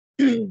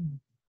So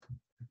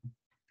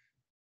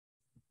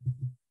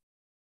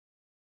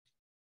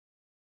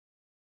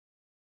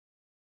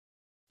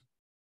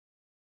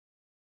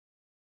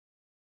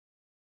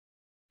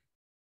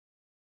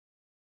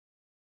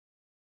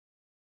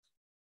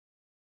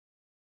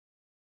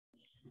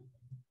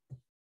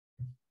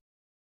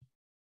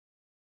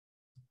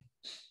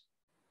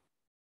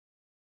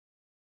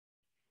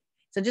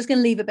I'm just going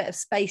to leave a bit of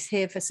space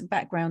here for some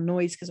background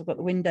noise because I've got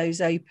the windows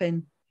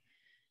open.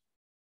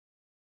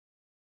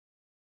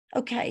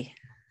 Okay.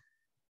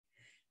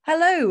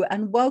 Hello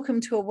and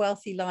welcome to a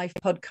Wealthy Life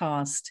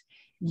podcast.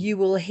 You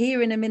will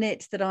hear in a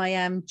minute that I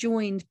am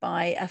joined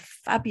by a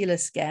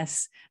fabulous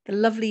guest, the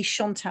lovely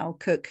Chantal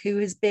Cooke, who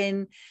has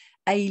been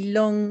a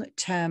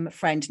long-term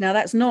friend. Now,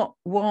 that's not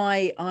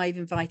why I've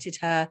invited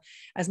her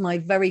as my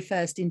very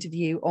first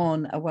interview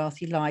on A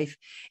Wealthy Life.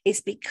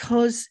 It's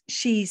because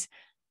she's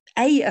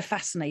a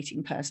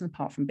fascinating person,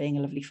 apart from being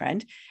a lovely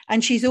friend.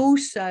 And she's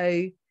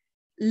also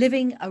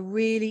living a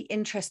really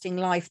interesting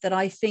life that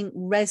I think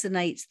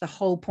resonates the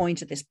whole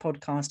point of this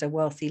podcast, A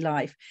Wealthy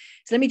Life.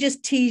 So let me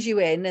just tease you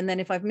in. And then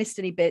if I've missed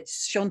any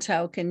bits,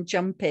 Chantal can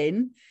jump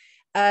in.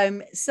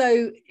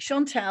 So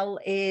Chantal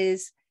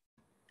is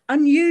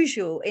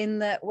unusual in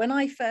that when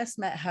I first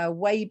met her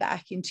way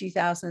back in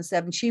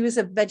 2007, she was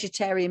a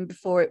vegetarian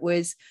before it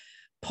was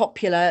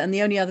popular. And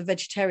the only other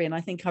vegetarian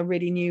I think I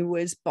really knew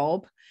was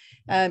Bob.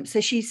 So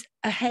she's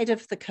ahead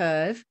of the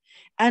curve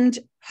and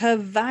her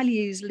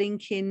values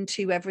link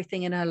into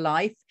everything in her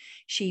life.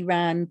 She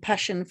ran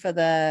Passion for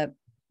the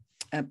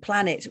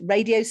Planet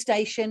radio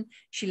station.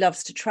 She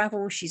loves to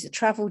travel. She's a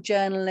travel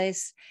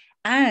journalist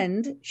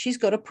and she's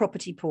got a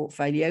property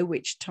portfolio,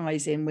 which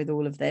ties in with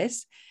all of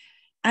this,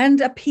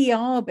 and a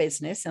PR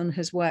business, and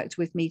has worked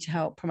with me to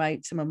help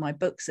promote some of my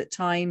books at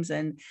times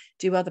and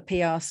do other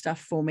PR stuff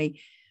for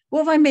me.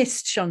 What have I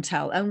missed,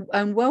 Chantal?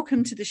 And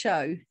welcome to the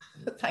show.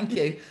 Thank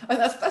you.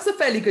 That's a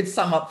fairly good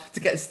sum up to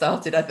get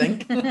started, I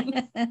think.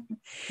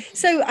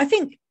 So I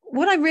think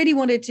what I really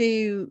wanted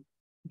to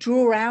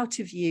draw out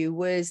of you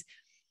was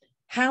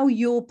how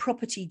your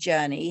property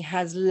journey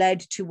has led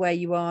to where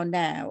you are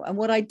now. And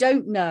what I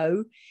don't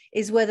know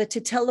is whether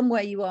to tell them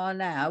where you are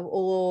now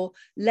or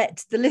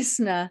let the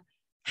listener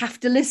have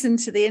to listen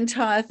to the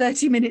entire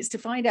 30 minutes to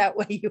find out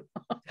where you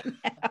are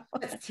now.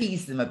 Let's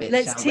tease them a bit,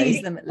 Let's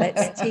tease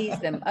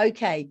them.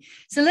 Okay.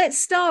 So let's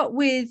start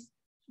with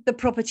the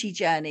property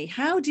journey.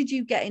 How did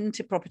you get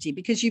into property?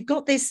 Because you've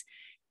got this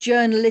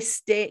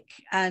journalistic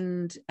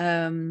and,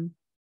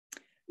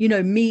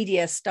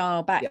 media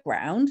style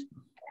background.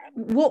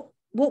 Yeah. What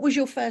was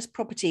your first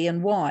property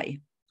and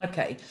why?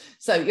 Okay,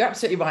 so you're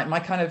absolutely right.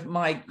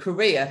 My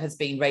career has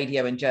been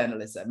radio and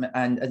journalism,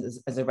 and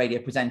as a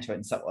radio presenter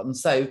and so on.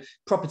 So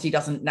property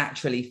doesn't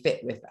naturally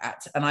fit with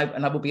that. And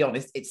I will be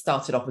honest, it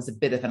started off as a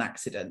bit of an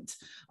accident.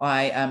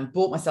 I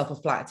bought myself a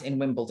flat in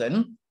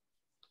Wimbledon,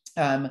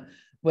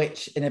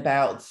 which in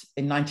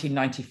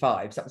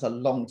 1995, so that was a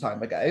long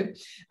time ago.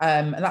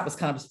 And that was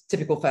kind of a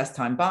typical first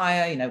time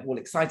buyer, all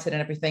excited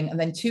and everything. And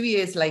then 2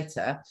 years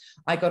later,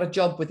 I got a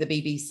job with the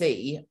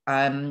BBC,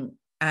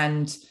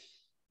 and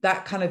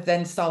that kind of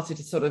then started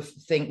to sort of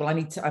think, well,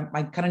 I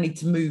kind of need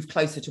to move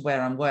closer to where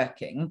I'm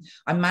working.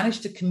 I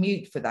managed to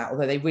commute for that,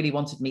 although they really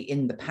wanted me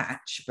in the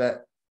patch,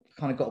 but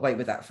kind of got away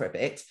with that for a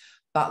bit.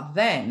 But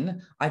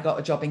then I got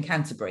a job in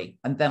Canterbury,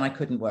 and then I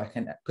couldn't work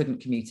and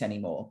couldn't commute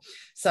anymore.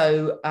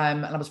 So,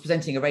 and I was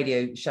presenting a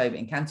radio show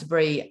in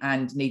Canterbury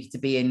and needed to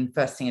be in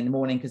first thing in the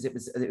morning because it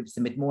was a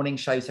mid-morning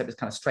show. So it was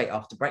kind of straight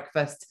after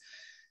breakfast.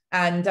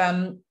 And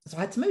so I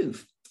had to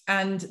move.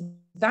 And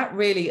that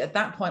really, at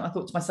that point, I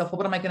thought to myself, well,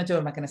 what am I going to do?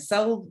 Am I going to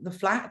sell the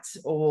flat,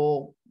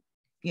 or,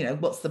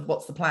 what's the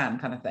plan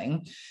kind of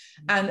thing?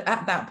 And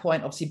at that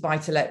point, obviously,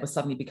 buy-to-let was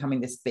suddenly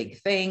becoming this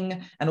big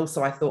thing. And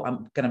also I thought,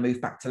 I'm going to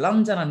move back to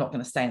London. I'm not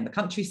going to stay in the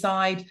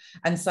countryside.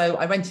 And so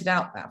I rented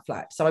out that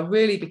flat. So I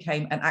really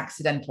became an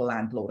accidental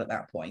landlord at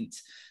that point.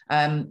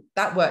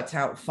 That worked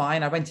out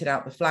fine. I rented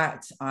out the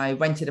flat. I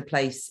rented a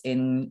place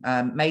in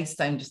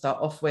Maidstone to start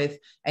off with,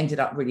 ended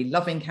up really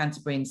loving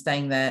Canterbury and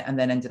staying there, and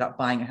then ended up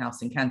buying a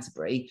house in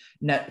Canterbury,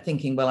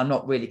 thinking, well, I'm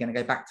not really going to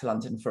go back to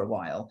London for a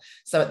while.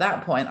 So at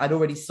that point, I'd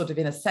already sort of,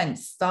 in a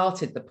sense,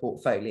 started the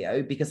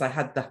portfolio because I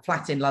had the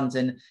flat in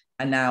London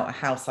and now a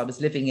house I was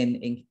living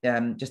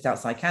in just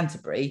outside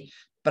Canterbury.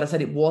 But I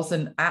said it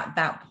wasn't at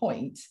that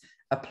point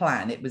a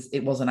plan. It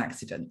was an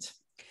accident.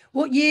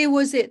 What year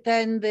was it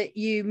then that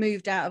you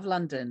moved out of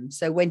London?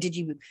 So when did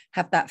you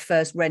have that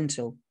first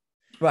rental?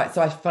 Right.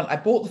 So I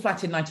bought the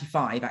flat in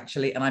 95,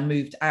 actually, and I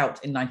moved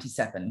out in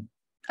 97.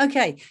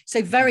 Okay.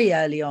 So very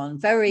early on,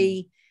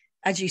 very,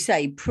 as you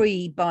say,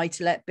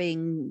 pre-buy-to-let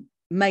being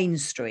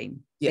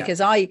mainstream. Yeah.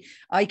 Because I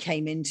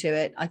came into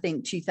it, I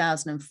think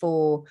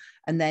 2004,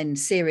 and then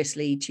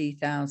seriously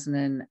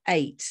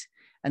 2008.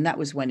 And that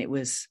was when it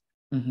was,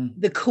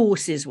 the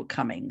courses were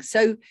coming.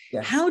 So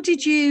yes. How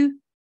did you...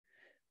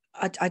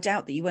 I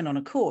doubt that you went on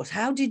a course.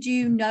 How did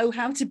you know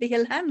how to be a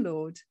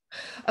landlord?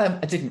 I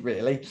didn't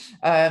really.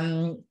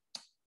 I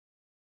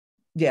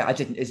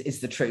didn't,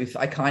 is the truth.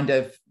 I kind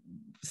of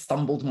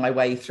stumbled my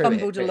way through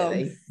Stumbled it,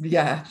 really. along.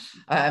 Yeah.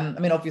 I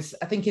mean, obviously,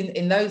 I think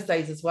in those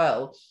days as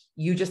well,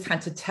 you just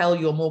had to tell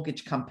your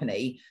mortgage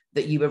company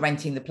that you were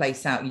renting the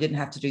place out. You didn't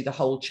have to do the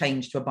whole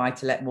change to a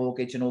buy-to-let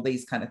mortgage and all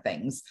these kind of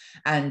things.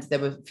 And there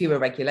were fewer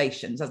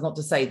regulations. That's not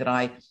to say that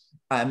I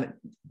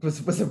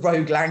was a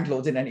rogue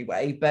landlord in any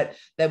way, but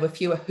there were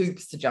fewer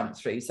hoops to jump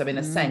through. So in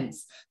a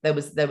sense, there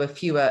were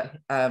fewer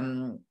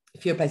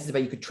places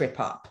where you could trip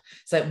up.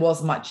 So it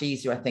was much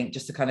easier, I think,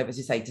 just to kind of, as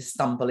you say, to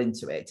stumble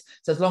into it.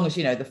 So as long as,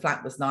 the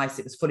flat was nice,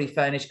 it was fully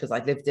furnished because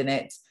I'd lived in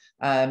it,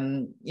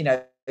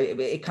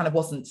 it kind of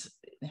wasn't,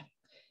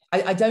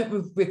 I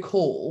don't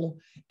recall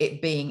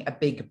it being a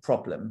big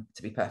problem,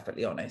 to be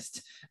perfectly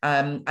honest.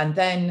 And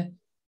then,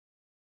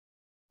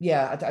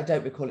 I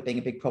don't recall it being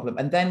a big problem.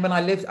 And then when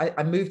I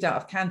moved out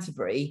of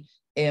Canterbury,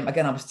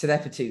 again, I was there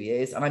for 2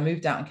 years, and I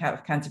moved out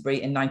of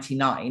Canterbury in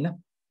 99.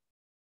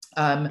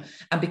 And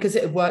because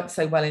it had worked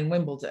so well in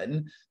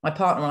Wimbledon, my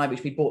partner and I,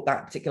 which we bought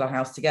that particular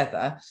house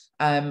together,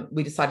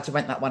 we decided to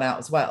rent that one out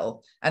as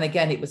well. And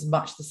again, it was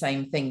much the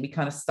same thing. We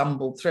kind of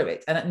stumbled through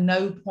it. And at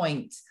no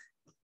point,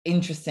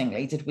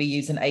 interestingly, did we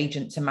use an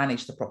agent to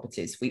manage the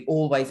properties. We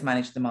always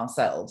managed them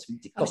ourselves.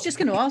 I was just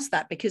going to ask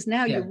that, because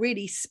now you're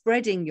really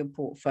spreading your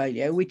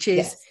portfolio, which is,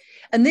 yes,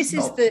 and this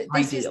is the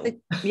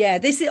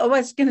I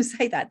was going to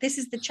say that this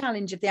is the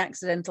challenge of the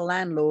accidental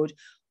landlord,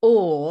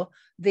 or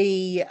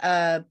the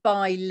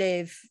buy,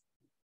 live,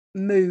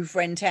 move,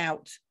 rent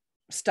out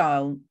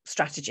style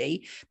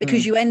strategy,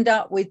 because you end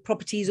up with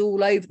properties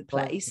all over the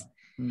place.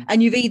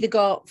 And you've either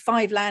got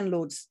 5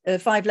 landlords,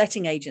 5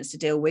 letting agents to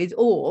deal with,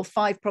 or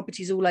 5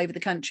 properties all over the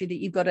country that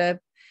you've got to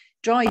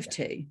drive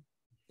to.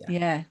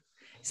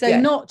 So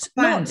not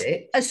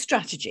a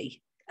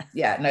strategy.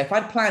 No, if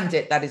I'd planned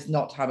it, that is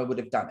not how I would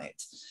have done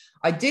it.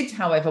 I did,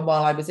 however,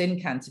 while I was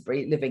in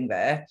Canterbury living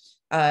there,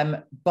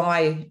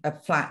 buy a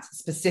flat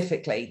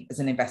specifically as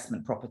an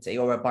investment property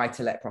or a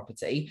buy-to-let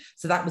property.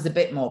 So that was a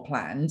bit more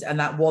planned, and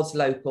that was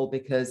local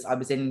because I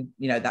was in,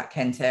 that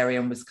Kent area,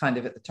 and was kind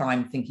of at the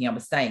time thinking I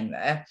was staying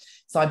there.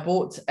 So I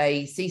bought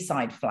a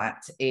seaside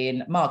flat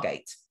in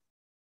Margate.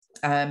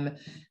 And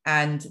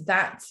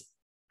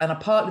a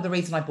part of the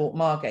reason I bought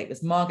Margate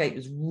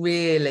was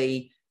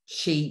really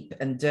cheap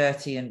and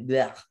dirty and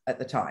blech at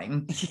the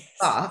time. Yes.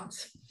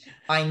 But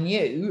I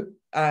knew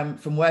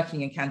from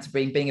working in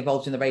Canterbury and being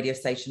involved in the radio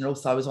station, and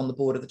also I was on the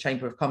board of the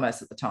Chamber of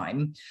Commerce at the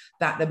time,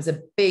 that there was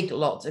a big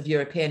lot of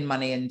European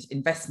money and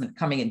investment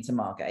coming into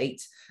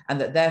Margate,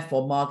 and that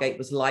therefore Margate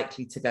was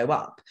likely to go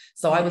up.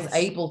 So I was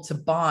able to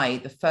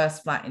buy the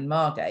first flat in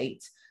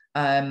Margate.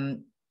 I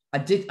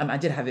did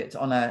have it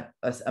on a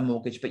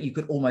mortgage, but you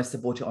could almost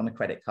have bought it on a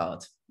credit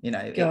card.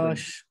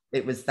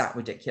 It was that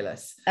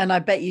ridiculous. And I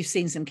bet you've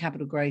seen some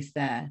capital growth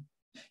there.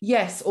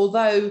 Yes,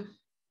 although,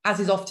 as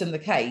is often the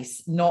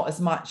case, not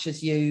as much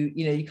as you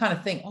kind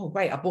of think, oh,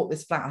 great, I bought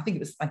this flat. I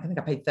think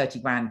I paid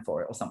 30 grand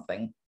for it or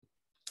something.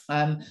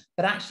 But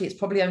actually it's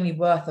probably only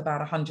worth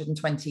about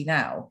 120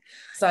 now.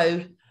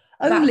 So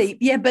but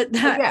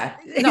that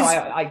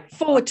I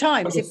 4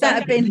 times. If that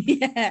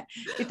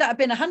had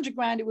been 100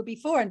 grand, it would be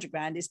 400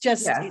 grand. It's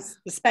just it's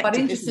perspective. But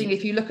interesting,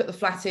 if you look at the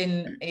flat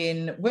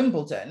in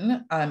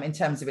Wimbledon, in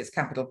terms of its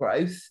capital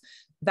growth,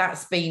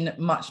 that's been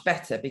much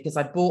better, because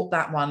I bought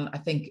that one, I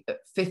think, at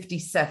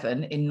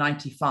 57 in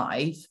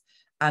 95,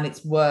 and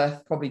it's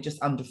worth probably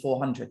just under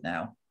 400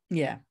 now.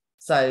 Yeah.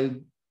 So,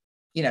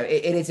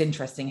 it is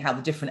interesting how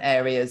the different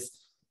areas,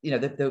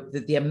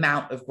 the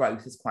amount of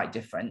growth is quite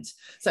different.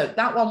 So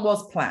that one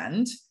was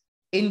planned.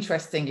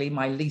 Interestingly,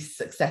 my least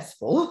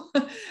successful.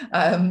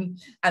 And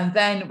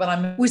then when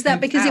I was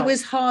that because it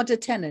was harder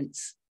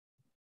tenants?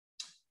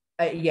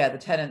 The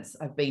tenants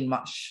have been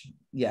much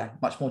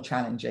more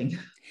challenging.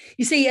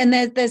 You see, and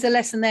there's a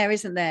lesson there,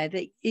 isn't there?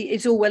 That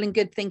it's all well and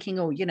good thinking,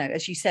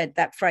 as you said,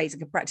 that phrase, I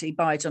could practically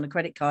buy it on a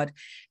credit card.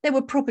 There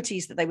were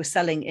properties that they were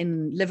selling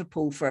in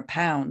Liverpool for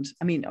 £1.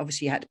 I mean,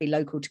 obviously you had to be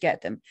local to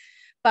get them,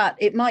 but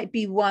it might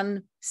be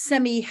one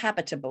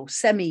semi-habitable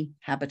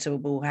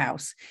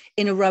house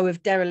in a row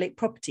of derelict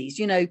properties.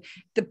 The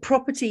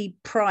property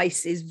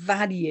price is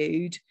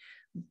valued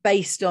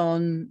based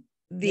on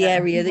the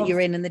area that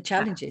you're in and the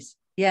challenges.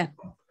 Yeah.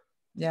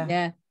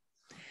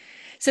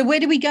 So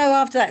where do we go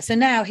after that? So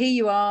now here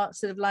you are,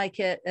 sort of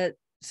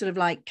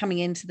like coming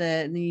into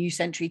the new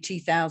century,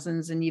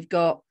 2000s, and you've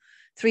got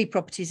 3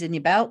 properties in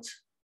your belt.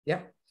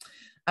 Yeah.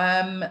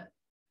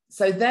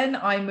 So then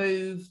I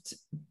moved.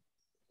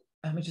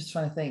 I'm just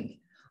trying to think.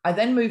 I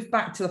then moved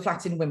back to the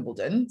flat in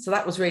Wimbledon, so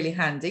that was really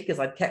handy because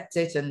I'd kept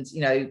it, and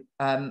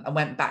I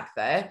went back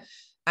there,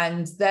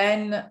 and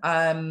then.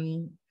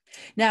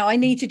 Now I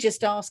need to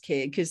just ask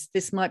here, because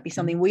this might be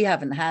something we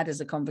haven't had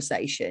as a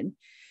conversation.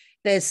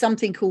 There's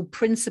something called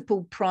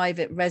principal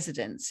private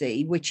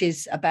residency, which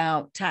is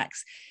about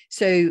tax.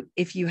 So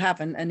if you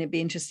haven't, and it'd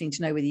be interesting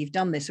to know whether you've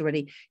done this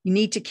already, you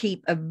need to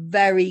keep a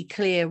very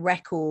clear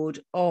record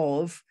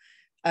of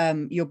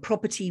your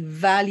property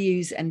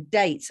values and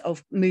dates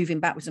of moving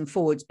backwards and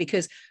forwards,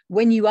 because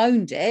when you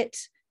owned it,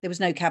 there was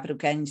no capital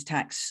gains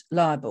tax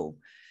liable.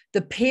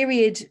 the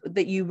period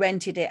that you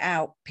rented it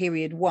out,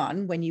 period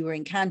 1, when you were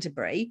in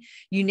Canterbury,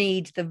 you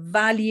need the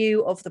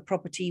value of the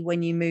property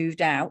when you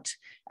moved out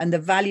and the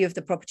value of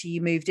the property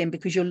you moved in,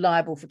 because you're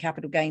liable for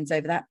capital gains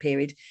over that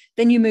period.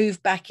 Then you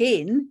move back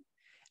in,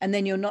 and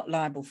then you're not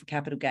liable for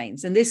capital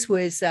gains. And this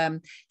was, do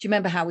you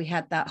remember how we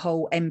had that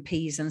whole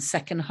MPs and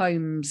second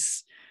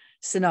homes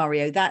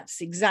scenario? That's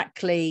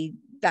exactly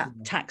that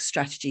tax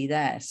strategy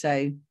there.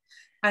 So,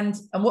 and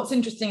what's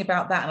interesting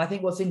about that, and I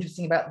think what's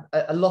interesting about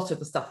a lot of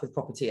the stuff with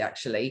property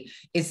actually,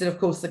 is that of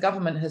course the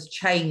government has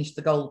changed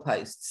the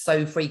goalposts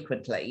so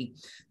frequently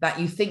that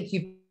you think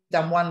you've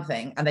done one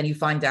thing and then you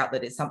find out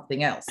that it's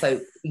something else. So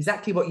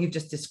exactly what you've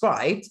just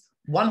described,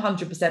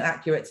 100%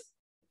 accurate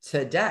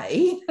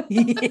today,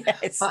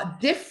 yes, but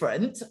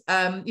different.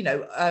 I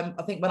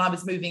think when I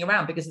was moving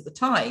around, because at the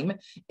time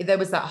there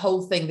was that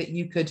whole thing that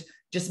you could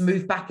just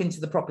move back into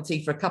the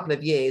property for a couple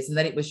of years and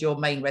then it was your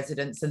main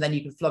residence and then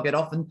you could flog it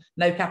off and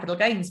no capital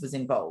gains was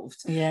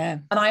involved. Yeah.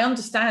 And I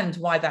understand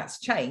why that's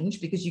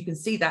changed, because you can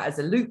see that as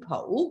a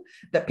loophole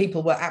that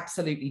people were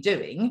absolutely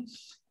doing.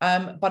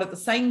 But at the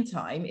same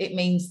time, it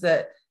means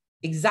that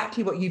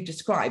exactly what you've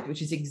described,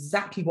 which is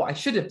exactly what I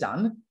should have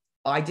done,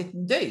 I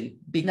didn't do,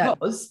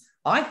 because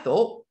I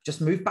thought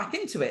just move back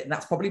into it. And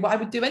that's probably what I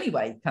would do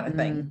anyway, kind of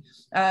thing.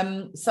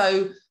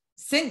 So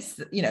since,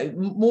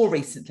 more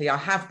recently, I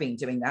have been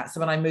doing that. So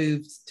when I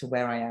moved to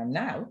where I am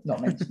now, not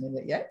mentioning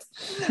it yet,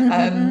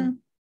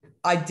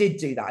 I did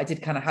do that. I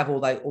did kind of have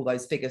all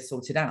those figures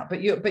sorted out.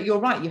 But you're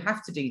right, you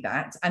have to do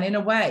that. And in a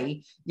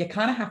way, you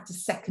kind of have to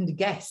second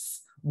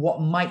guess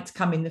what might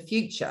come in the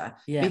future.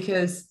 Yeah.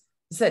 Because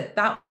I said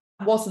that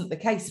wasn't the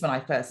case when I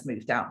first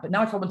moved out. But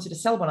now if I wanted to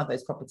sell one of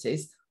those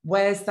properties,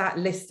 where's that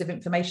list of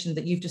information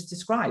that you've just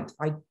described?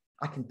 I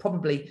can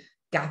probably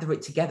gather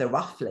it together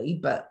roughly,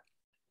 but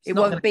it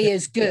won't be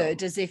as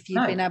good as if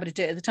you'd been able to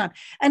do it at the time.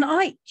 And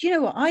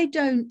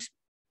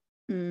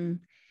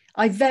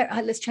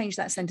let's change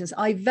that sentence.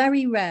 I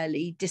very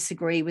rarely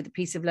disagree with a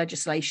piece of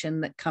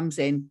legislation that comes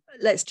in,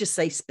 let's just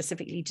say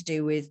specifically to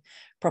do with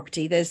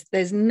property.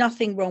 There's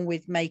nothing wrong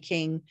with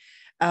making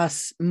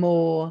us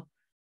more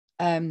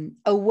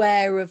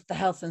aware of the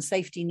health and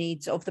safety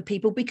needs of the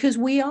people, because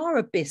we are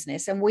a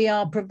business and we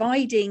are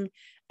providing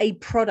a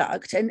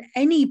product, and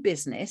any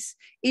business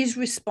is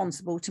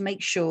responsible to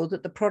make sure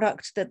that the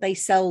product that they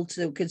sell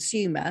to the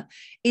consumer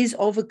is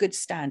of a good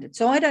standard.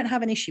 So I don't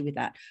have an issue with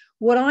that.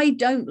 What I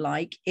don't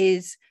like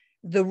is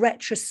the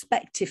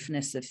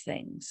retrospectiveness of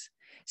things.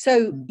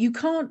 So you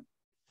can't,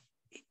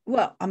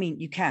 well, I mean,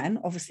 you can,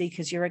 obviously,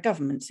 because you're a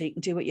government, so you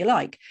can do what you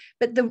like,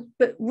 but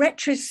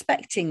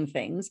retrospecting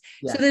things.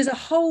 Yeah. So there's a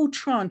whole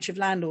tranche of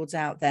landlords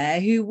out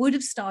there who would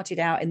have started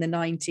out in the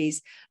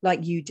 90s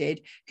like you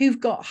did, who've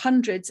got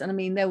hundreds. And I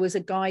mean, there was a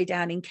guy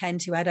down in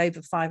Kent who had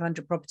over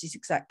 500 properties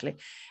exactly.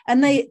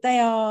 And they've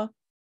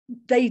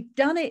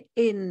done it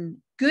in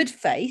good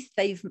faith.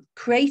 They've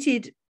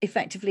created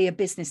effectively a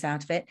business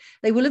out of it.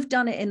 They will have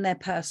done it in their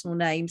personal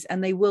names,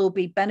 and they will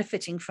be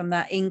benefiting from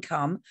that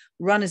income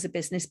run as a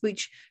business,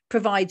 which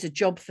provides a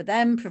job for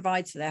them,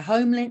 provides for their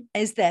home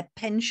as their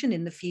pension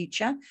in the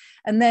future.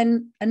 And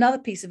then another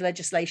piece of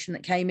legislation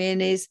that came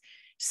in is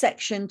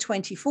Section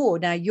 24.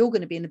 Now you're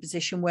going to be in a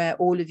position where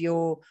all of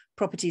your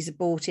properties are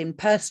bought in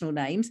personal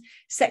names.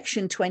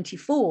 Section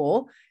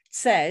 24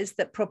 says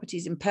that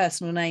properties in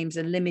personal names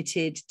are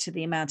limited to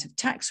the amount of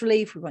tax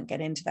relief. We won't get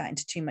into that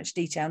into too much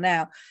detail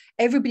now.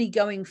 Everybody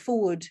going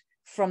forward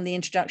from the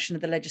introduction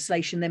of the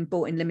legislation then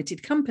bought in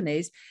limited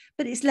companies,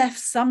 but it's left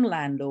some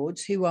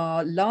landlords who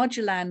are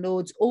larger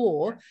landlords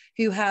or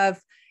who have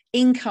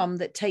income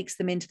that takes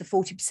them into the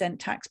 40%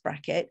 tax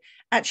bracket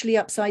actually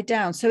upside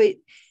down. So it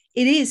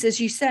is, as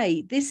you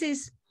say, this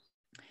is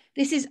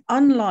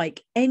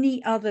unlike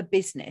any other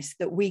business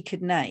that we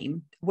could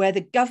name where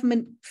the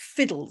government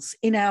fiddles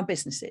in our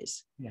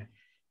businesses. Yeah.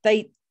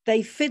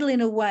 They fiddle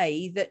in a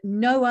way that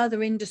no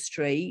other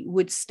industry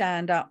would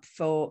stand up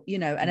for,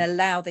 and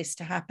allow this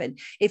to happen.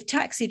 If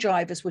taxi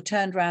drivers were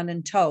turned around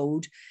and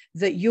told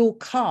that your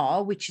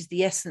car, which is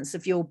the essence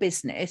of your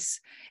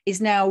business,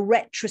 is now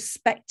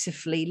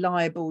retrospectively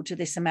liable to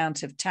this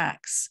amount of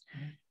tax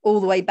all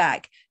the way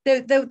back,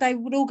 they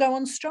would all go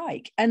on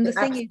strike. And the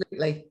thing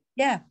is,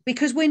 yeah,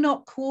 because we're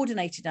not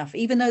coordinated enough,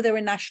 even though there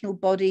are national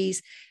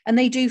bodies and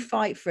they do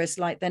fight for us,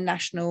 like the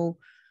national,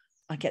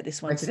 I get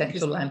this one,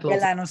 Residential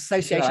Landlords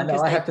Association,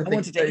 because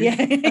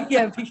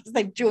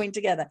they've joined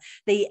together,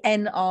 the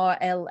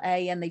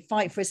NRLA, and they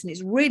fight for us. And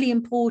it's really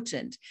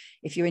important,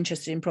 if you're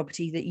interested in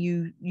property, that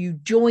you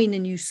join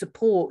and you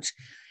support.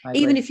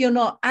 Even if you're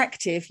not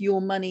active,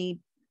 your money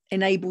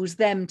enables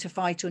them to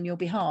fight on your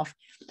behalf.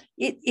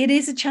 It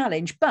is a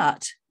challenge,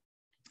 but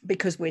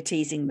because we're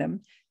teasing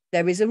them,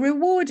 there is a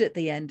reward at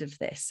the end of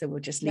this. So we'll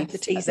just leave the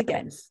tease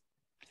again.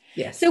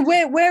 Yes. So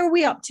where are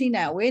we up to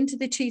now? We're into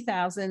the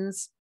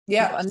 2000s.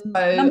 Yeah. So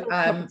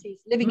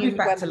moved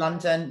back to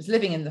London, was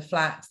living in the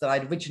flat that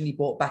I'd originally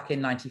bought back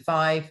in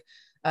 95.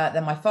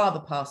 Then my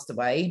father passed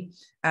away,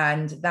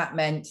 and that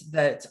meant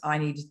that I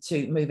needed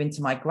to move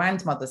into my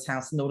grandmother's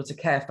house in order to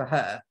care for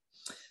her.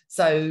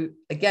 So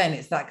again,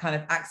 it's that kind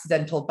of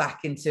accidental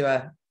back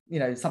into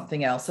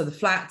something else. So the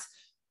flat,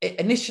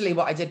 initially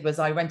what I did was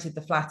I rented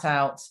the flat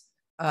out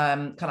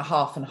kind of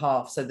half and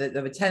half, so that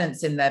there were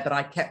tenants in there, but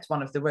I kept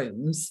one of the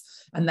rooms,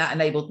 and that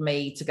enabled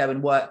me to go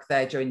and work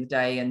there during the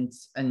day and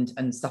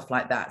stuff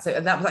like that.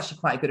 So that was actually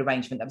quite a good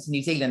arrangement. That was a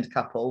New Zealand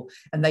couple,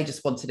 and they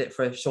just wanted it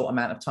for a short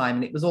amount of time,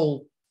 and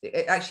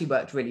it actually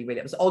worked really, really.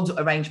 It was an odd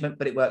arrangement,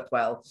 but it worked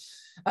well.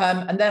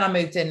 And then I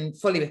moved in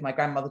fully with my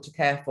grandmother to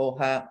care for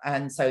her,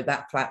 and so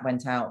that flat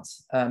went out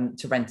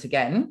to rent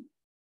again.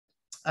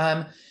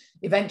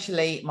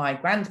 Eventually my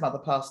grandmother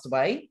passed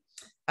away,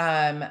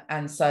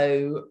 and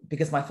so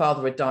because my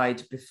father had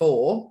died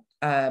before,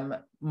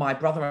 my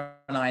brother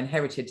and I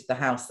inherited the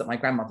house that my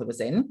grandmother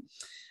was in,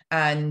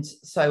 and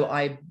so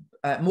I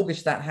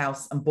mortgaged that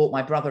house and bought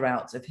my brother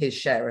out of his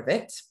share of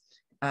it,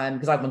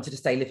 because I wanted to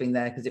stay living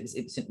there, because it was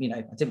I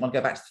didn't want to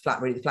go back to the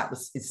flat. Really, the flat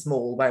is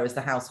small, whereas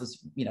the house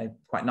was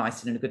quite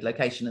nice and in a good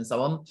location and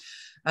so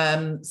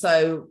on.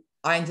 So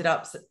I ended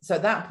up, so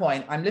at that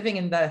point I'm living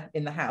in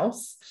the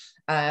house.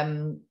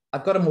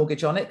 I've got a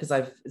mortgage on it because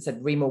I've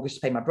said remortgage to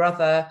pay my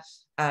brother.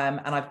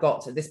 And I've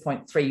got at this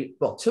point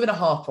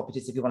 2.5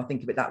 properties, if you want to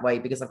think of it that way,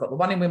 because I've got the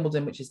one in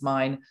Wimbledon, which is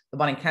mine, the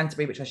one in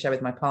Canterbury, which I share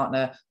with my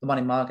partner, the one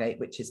in Margate,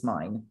 which is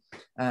mine.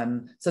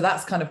 So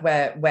that's kind of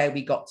where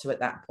we got to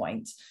at that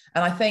point.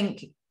 And I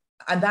think,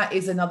 and that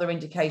is another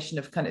indication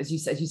of kind of, as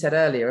you said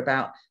earlier,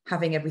 about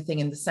having everything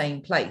in the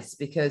same place,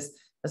 because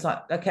it's like,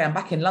 okay, I'm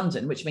back in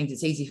London, which means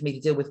it's easy for me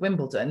to deal with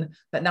Wimbledon,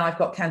 but now I've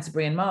got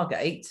Canterbury and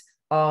Margate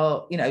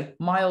are,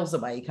 miles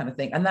away kind of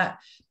thing.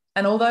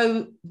 And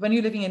although when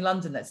you're living in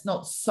London, that's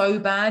not so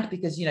bad,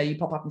 because, you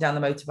pop up and down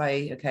the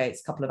motorway, okay,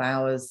 it's a couple of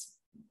hours,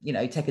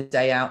 take a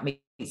day out,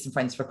 meet some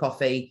friends for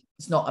coffee.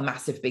 It's not a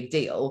massive big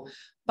deal,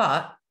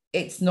 but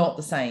it's not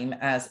the same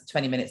as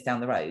 20 minutes down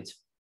the road,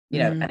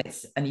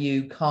 and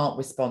you can't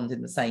respond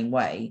in the same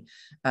way.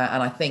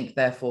 And I think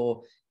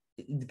therefore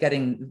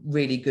getting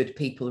really good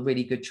people,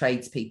 really good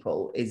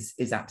tradespeople is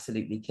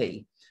absolutely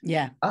key.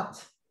 Yeah.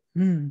 But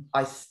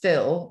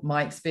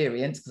my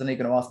experience, because I know you're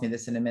going to ask me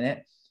this in a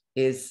minute,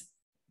 is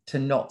to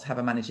not have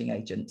a managing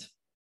agent.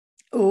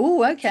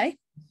 Oh, okay.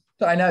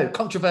 So I know,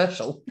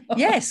 controversial.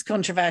 Yes,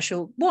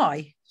 controversial.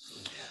 Why?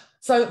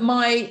 So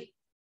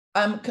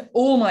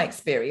all my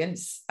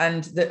experience,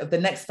 and the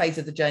next phase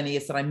of the journey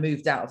is that I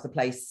moved out of the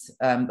place,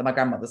 my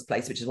grandmother's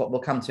place, which is what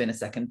we'll come to in a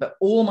second. But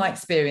all my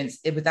experience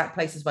with that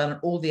place as well, and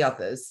all the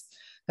others,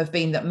 have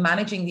been that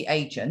managing the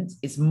agent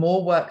is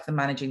more work than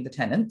managing the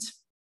tenant,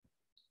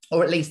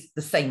 or at least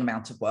the same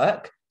amount of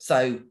work.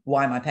 So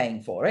why am I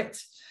paying for it?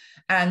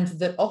 And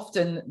that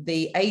often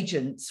the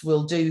agents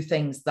will do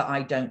things that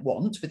I don't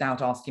want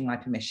without asking my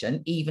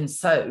permission. Even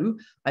so,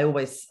 I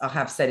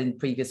have said in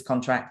previous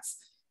contracts,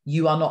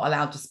 you are not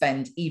allowed to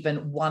spend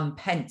even 1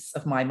 pence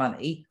of my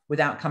money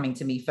without coming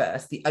to me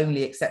first. The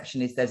only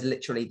exception is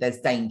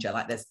there's danger,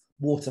 like there's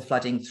water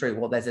flooding through,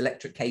 or there's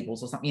electric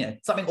cables or something,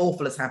 something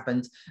awful has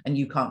happened and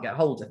you can't get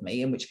hold of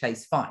me, in which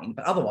case fine.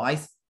 But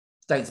otherwise,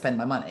 don't spend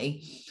my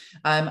money.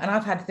 And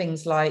I've had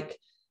things like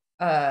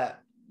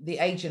the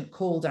agent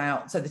called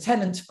out. So the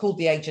tenant called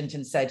the agent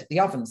and said, the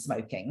oven's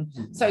smoking.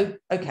 Mm-hmm. So,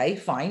 okay,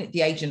 fine.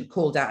 The agent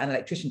called out an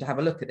electrician to have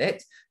a look at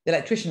it. The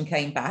electrician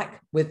came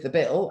back with the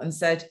bill and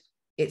said,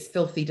 it's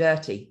filthy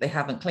dirty. They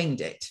haven't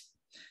cleaned it.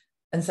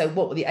 And so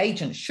what the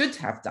agent should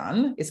have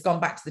done is gone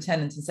back to the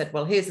tenant and said,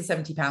 well, here's the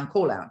 £70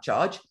 call out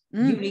charge.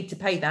 You need to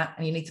pay that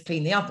and you need to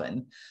clean the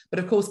oven. But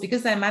of course,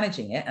 because they're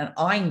managing it and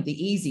I'm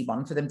the easy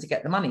one for them to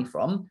get the money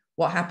from,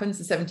 what happens?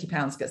 The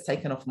 £70 gets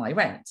taken off my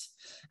rent.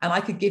 And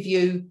I could give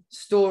you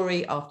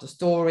story after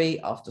story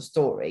after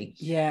story.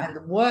 Yeah. And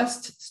the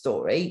worst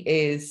story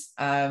is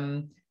that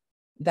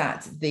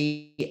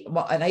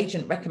an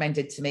agent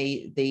recommended to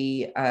me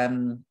the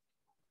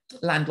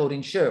landlord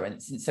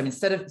insurance. So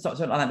instead of not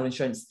landlord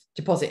insurance,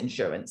 deposit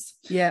insurance.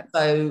 Yeah.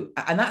 So,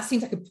 and that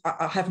seems like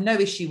I have no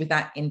issue with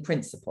that in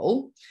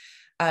principle.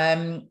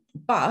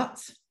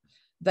 But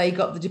they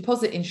got the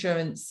deposit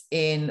insurance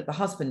in the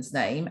husband's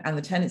name and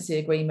the tenancy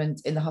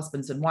agreement in the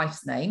husband's and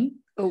wife's name.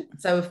 Oh.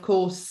 So of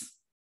course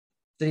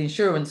the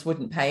insurance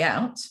wouldn't pay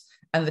out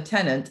and the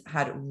tenant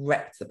had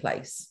wrecked the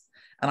place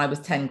and I was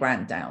 10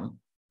 grand down.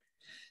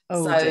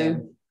 Oh, so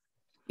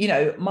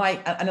dear.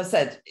 And I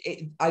said,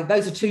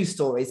 those are two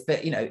stories,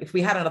 but, if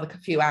we had another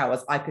few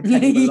hours, I could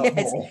tell you a lot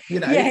more,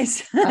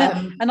 Yes.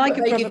 And I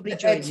could probably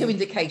join two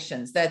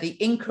indications. They're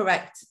the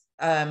incorrect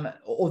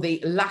or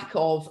the lack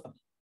of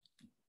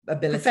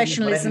ability.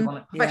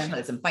 Professionalism.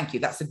 Professionalism. Yeah. Thank you.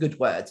 That's a good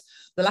word.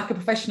 The lack of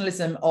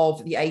professionalism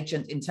of the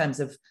agent in terms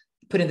of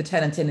putting the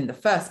tenant in the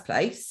first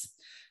place.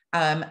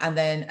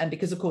 And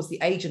because, of course, the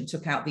agent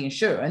took out the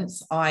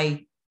insurance,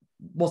 I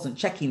wasn't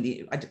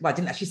checking I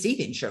didn't actually see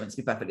the insurance,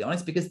 to be perfectly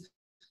honest, because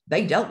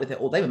they dealt with it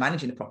or they were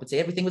managing the property.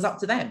 Everything was up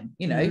to them,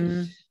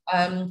 and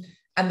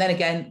then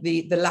again,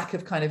 the lack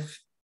of kind of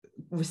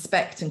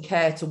respect and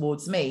care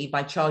towards me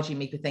by charging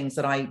me for things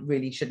that I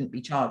really shouldn't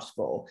be charged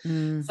for.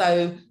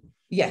 So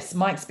yes,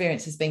 my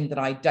experience has been that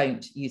I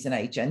don't use an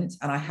agent,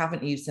 and I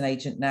haven't used an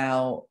agent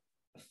now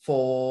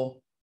for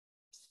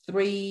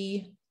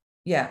 3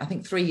 Yeah, I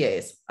think 3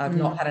 years. I've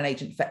not had an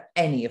agent for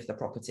any of the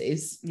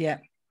properties. Yeah.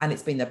 And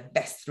it's been the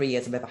best 3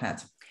 years I've ever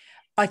had.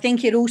 I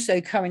think it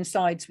also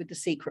coincides with the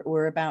secret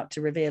we're about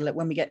to reveal it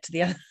when we get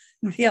to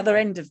the other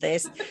end of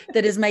this,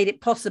 that has made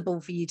it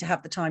possible for you to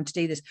have the time to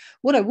do this.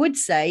 What I would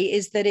say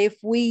is that if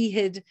we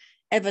had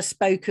ever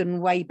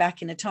spoken way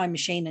back in a time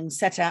machine and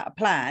set out a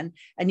plan,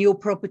 and your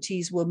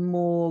properties were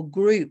more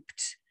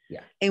grouped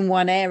in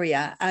one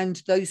area,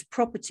 and those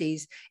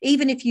properties,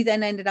 even if you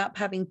then ended up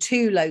having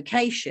 2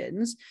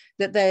 locations,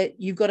 that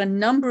you've got a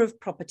number of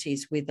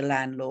properties with the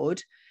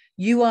landlord,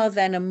 you are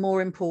then a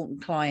more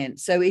important client.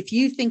 So if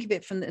you think of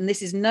it from, and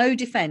this is no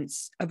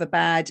defense of a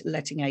bad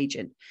letting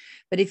agent,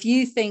 but if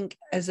you think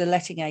as a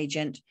letting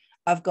agent,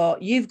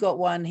 you've got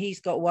one, he's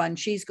got one,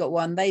 she's got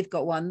one, they've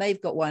got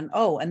one.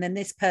 Oh, and then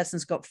this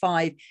person's got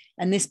 5,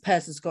 and this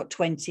person's got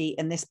 20,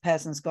 and this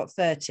person's got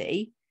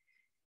 30.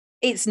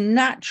 It's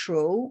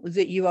natural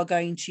that you are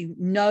going to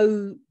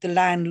know the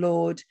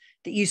landlord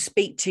that you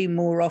speak to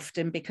more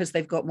often because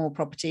they've got more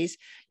properties.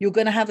 You're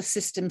going to have a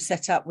system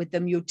set up with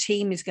them. Your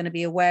team is going to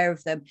be aware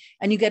of them,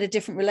 and you get a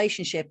different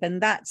relationship. And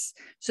that's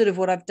sort of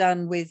what I've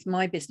done with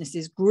my business,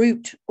 is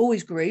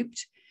always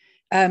grouped.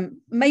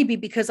 Maybe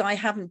because I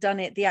haven't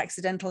done it the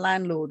accidental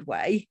landlord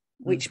way,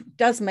 which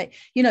does make,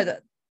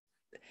 that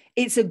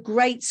it's a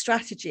great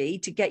strategy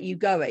to get you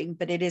going,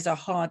 but it is a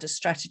harder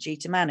strategy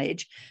to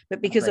manage.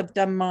 But because I've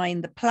done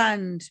mine the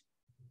planned,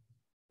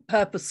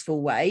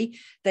 purposeful way,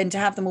 then to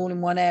have them all in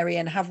one area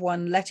and have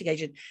one letting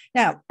agent.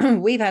 Now,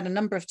 we've had a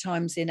number of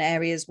times in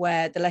areas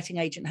where the letting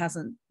agent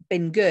hasn't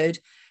been good,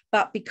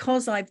 but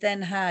because I've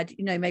then had,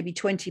 maybe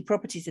 20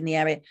 properties in the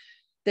area,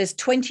 there's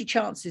 20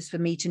 chances for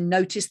me to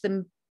notice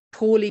them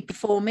poorly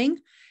performing,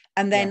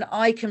 and then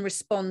I can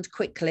respond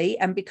quickly.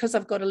 And because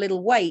I've got a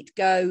little weight,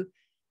 go,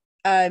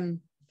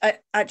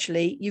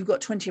 actually, you've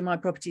got 20 of my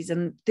properties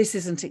and this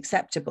isn't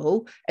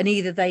acceptable, and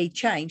either they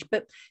change.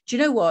 But do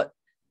you know what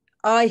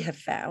I have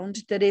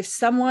found? That if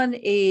someone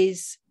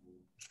is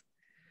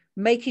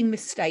making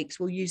mistakes,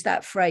 we'll use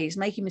that phrase,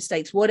 making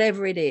mistakes,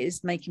 whatever it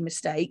is, making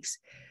mistakes,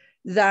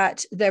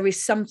 that there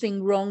is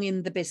something wrong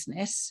in the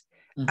business.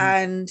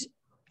 And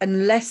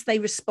unless they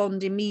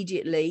respond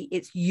immediately,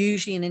 it's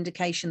usually an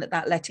indication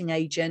that letting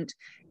agent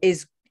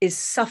is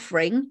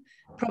suffering,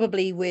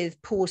 probably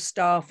with poor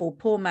staff or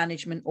poor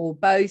management or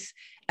both,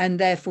 and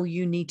therefore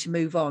you need to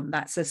move on.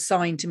 That's a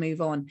sign to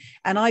move on.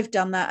 And I've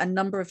done that a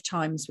number of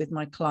times with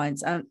my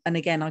clients. And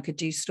again, I could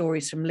do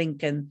stories from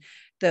Lincoln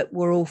that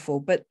were awful,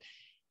 but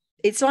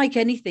it's like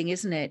anything,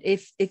 isn't it?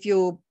 If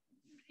you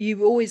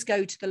always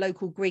go to the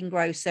local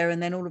greengrocer,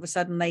 and then all of a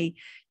sudden they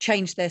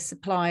change their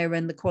supplier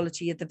and the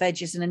quality of the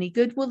veg isn't any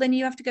good, well, then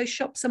you have to go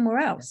shop somewhere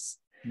else.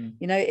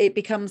 It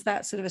becomes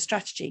that sort of a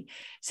strategy.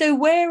 So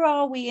where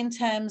are we in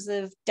terms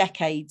of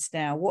decades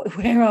now?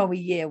 Where are we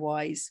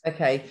year-wise?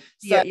 Okay,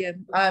 so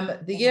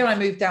the year I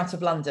moved out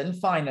of London,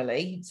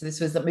 finally, so this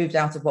was moved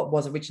out of what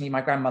was originally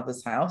my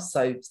grandmother's house,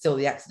 so still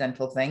the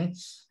accidental thing,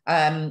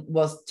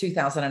 was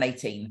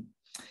 2018.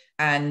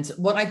 And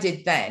what I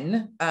did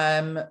then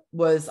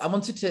was I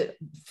wanted to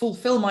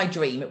fulfill my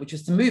dream, which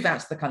was to move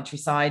out to the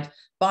countryside,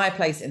 buy a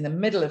place in the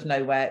middle of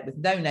nowhere with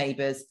no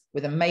neighbours,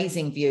 with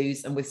amazing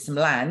views and with some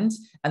land,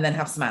 and then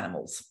have some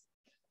animals.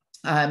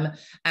 And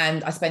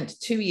I spent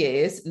 2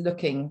 years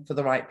looking for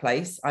the right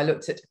place. I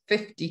looked at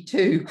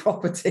 52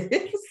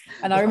 properties.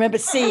 And I remember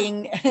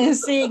seeing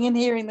and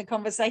hearing the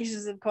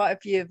conversations of quite a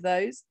few of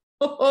those.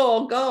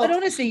 Oh God. But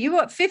honestly, you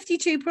got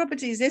 52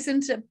 properties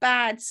isn't a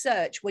bad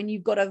search when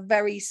you've got a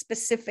very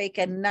specific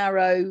and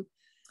narrow.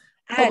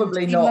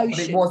 Probably not, but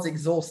it was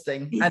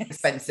exhausting and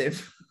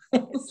expensive.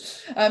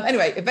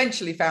 Anyway,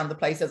 eventually found the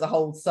place. There's a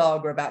whole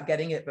saga about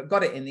getting it, but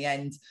got it in the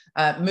end.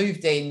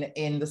 Moved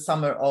in the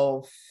summer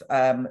of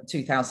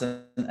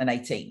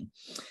 2018.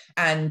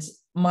 And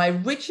my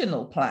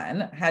original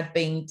plan had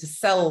been to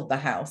sell the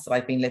house that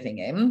I'd been living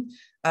in,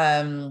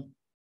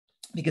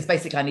 because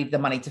basically I needed the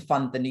money to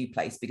fund the new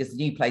place, because the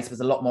new place was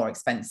a lot more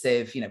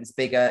expensive, it was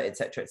bigger,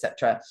 etc.,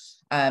 etc.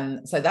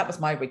 So that was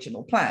my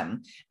original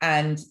plan,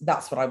 and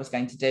that's what I was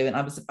going to do. And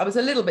I was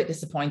a little bit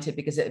disappointed,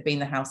 because it had been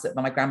the house that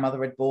my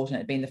grandmother had bought, and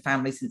it had been the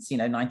family since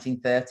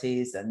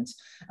 1930s, and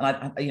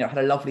I had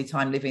a lovely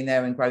time living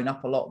there and grown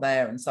up a lot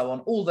there and so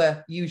on, all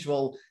the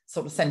usual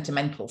sort of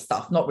sentimental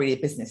stuff, not really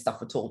business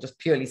stuff at all, just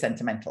purely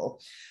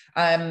sentimental.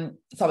 So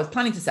I was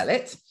planning to sell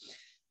it.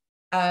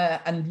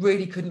 And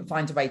really couldn't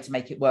find a way to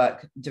make it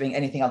work doing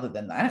anything other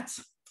than that.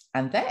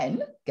 And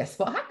then guess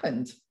what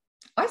happened?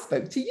 I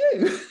spoke to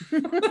you.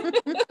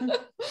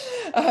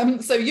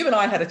 So you and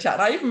I had a chat.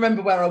 And I even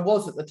remember where I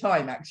was at the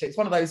time, actually. It's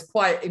one of those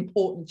quite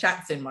important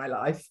chats in my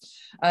life.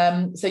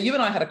 So you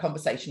and I had a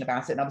conversation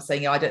about it, and I was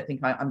saying, I don't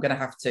think I'm going to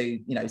have to,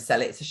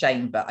 sell it. It's a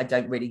shame, but I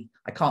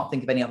can't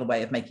think of any other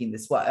way of making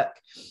this work.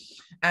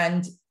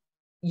 And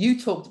you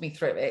talked me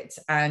through it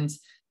and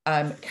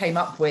came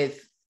up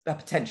with a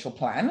potential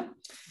plan,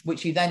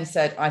 which you then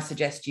said, I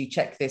suggest you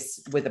check this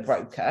with a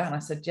broker. And I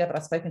said, yeah, but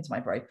I've spoken to my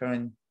broker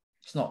and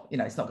it's not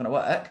going to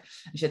work.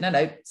 And she said,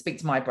 no, speak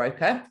to my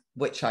broker,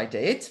 which I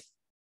did.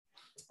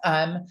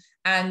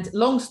 And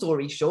long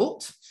story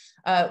short,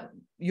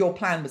 Your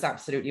plan was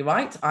absolutely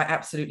right. I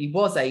absolutely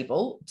was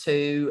able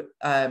to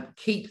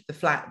keep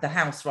the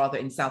house rather,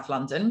 in South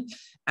London,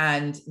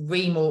 and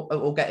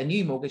get a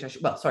new mortgage. I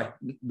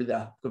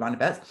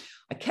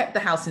kept the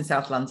house in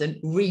South London,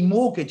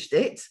 remortgaged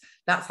it.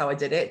 That's how I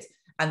did it.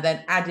 And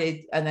then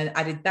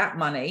added that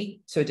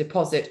money to a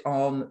deposit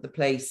on the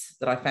place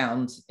that I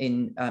found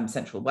in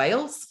central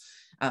Wales.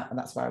 And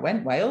that's where I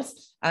went,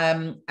 Wales.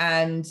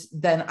 And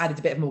then added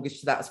a bit of mortgage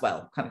to that as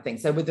well, kind of thing.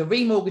 So with the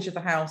remortgage of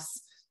the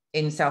house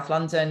in South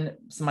London,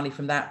 some money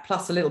from that,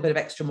 plus a little bit of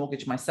extra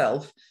mortgage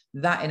myself,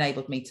 that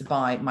enabled me to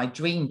buy my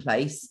dream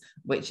place,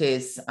 which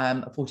is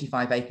a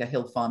 45-acre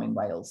hill farm in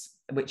Wales,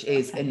 which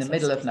is in the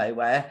middle of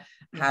nowhere,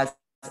 has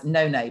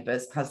no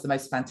neighbours, has the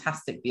most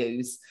fantastic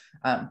views,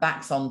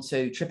 backs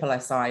onto Triple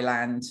SI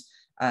land,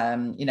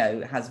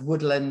 has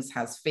woodlands,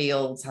 has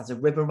fields, has a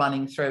river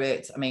running through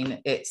it. I mean,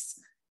 it's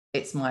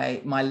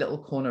my little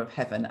corner of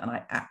heaven, and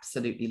I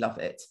absolutely love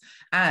it.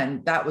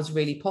 And that was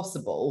really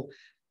possible.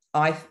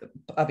 I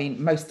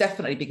mean, most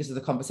definitely because of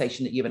the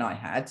conversation that you and I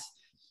had.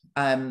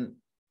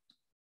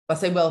 I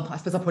say, well, I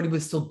suppose I probably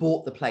would have still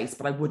bought the place,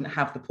 but I wouldn't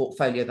have the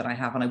portfolio that I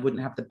have, and I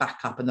wouldn't have the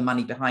backup and the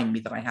money behind me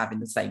that I have in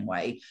the same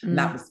way. And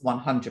that was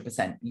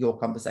 100% your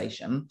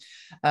conversation.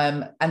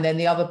 And then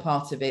the other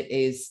part of it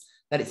is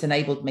that it's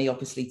enabled me,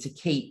 obviously, to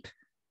keep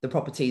the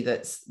property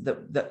that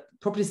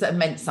properties that have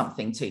meant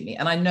something to me.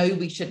 And I know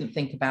we shouldn't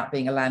think about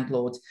being a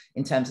landlord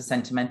in terms of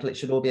sentimental. It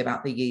should all be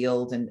about the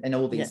yield and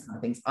all these kind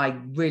of things. I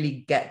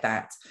really get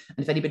that.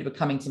 And if anybody were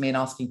coming to me and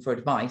asking for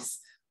advice,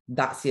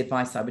 that's the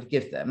advice I would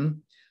give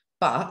them.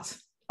 But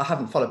I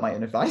haven't followed my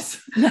own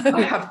advice. No.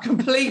 I have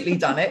completely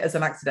done it as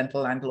an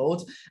accidental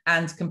landlord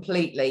and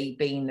completely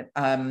been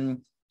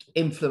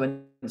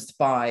influenced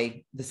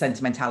by the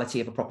sentimentality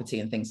of a property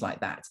and things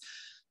like that.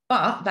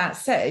 But that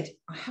said,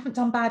 I haven't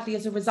done badly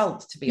as a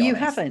result, to be honest. You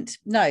haven't,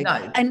 no.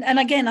 And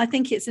again, I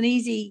think it's an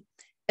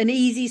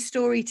easy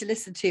story to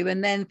listen to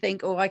and then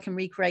think, oh, I can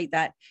recreate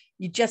that.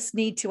 You just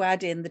need to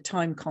add in the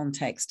time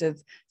context of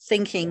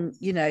thinking,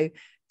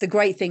 the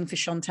great thing for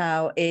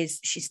Chantal is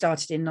she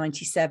started in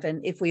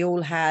 97. If we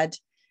all had,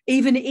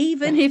 even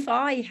if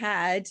I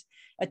had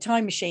a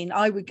time machine,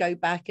 I would go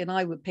back and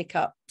I would pick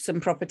up some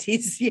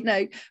properties,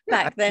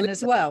 back then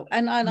as well.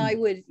 And I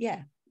would,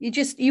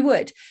 you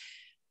would.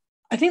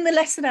 I think the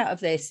lesson out of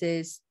this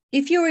is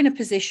if you're in a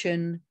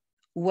position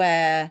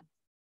where,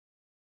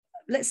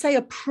 let's say,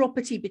 a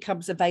property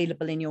becomes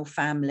available in your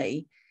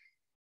family,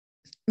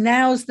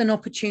 now's an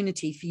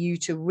opportunity for you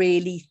to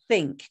really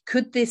think,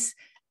 could this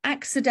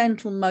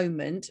accidental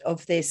moment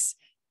of this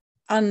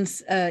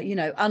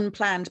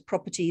unplanned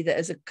property that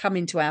has come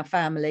into our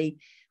family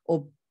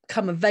or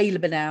come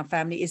available in our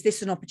family, is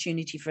this an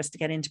opportunity for us to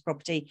get into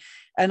property?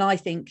 And I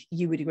think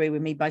you would agree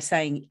with me by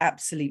saying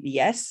absolutely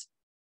yes.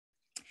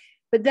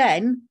 But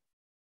then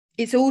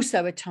it's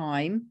also a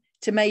time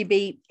to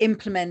maybe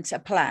implement a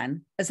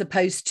plan as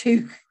opposed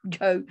to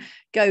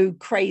go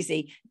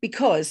crazy,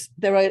 because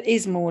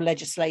is more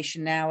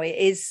legislation now. It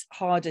is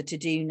harder to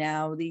do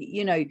now.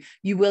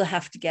 You will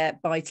have to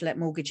get buy-to-let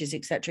mortgages,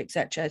 et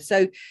cetera.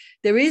 So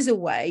there is a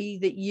way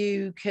that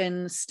you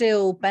can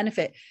still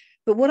benefit.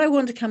 But what I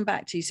want to come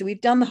back to, so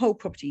we've done the whole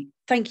property.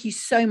 Thank you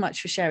so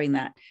much for sharing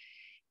that.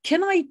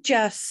 Can I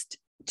just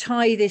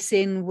tie this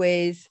in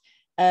with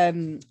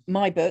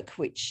my book,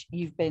 which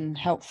you've been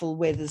helpful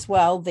with as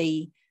well,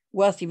 the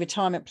Wealthy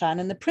Retirement Plan.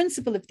 And the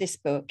principle of this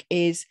book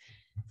is,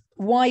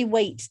 why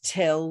wait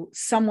till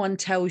someone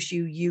tells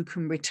you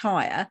can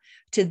retire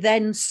to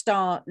then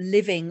start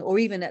living, or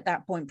even at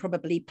that point,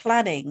 probably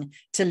planning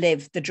to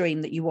live the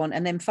dream that you want,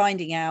 and then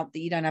finding out that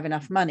you don't have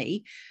enough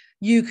money.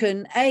 You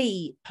can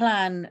A,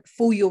 plan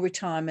for your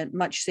retirement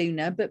much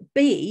sooner, but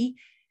B,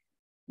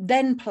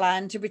 then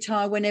plan to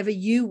retire whenever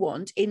you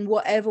want, in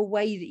whatever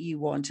way that you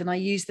want. And I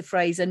use the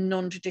phrase a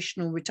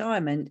non-traditional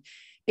retirement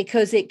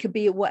because it could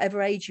be at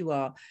whatever age you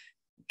are.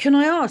 Can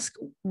I ask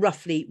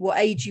roughly what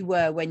age you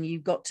were when you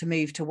got to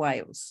move to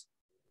Wales?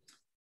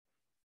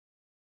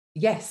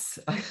 Yes.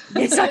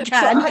 Yes, I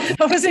can.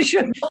 I wasn't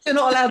sure. You're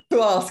not allowed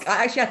to ask.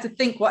 I actually had to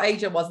think what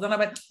age I was. And then I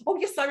went, oh,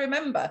 yes, I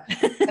remember.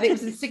 And it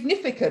was a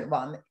significant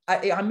one.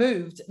 I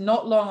moved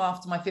not long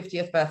after my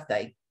 50th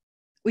birthday.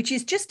 Which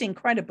is just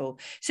incredible.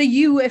 So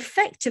you were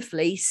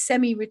effectively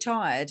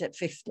semi-retired at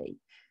 50.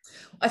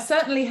 I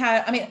certainly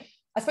had. I mean,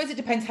 I suppose it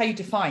depends how you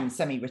define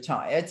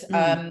semi-retired.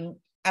 And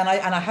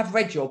I have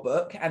read your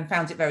book and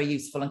found it very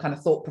useful and kind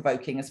of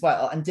thought-provoking as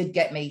well, and did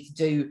get me to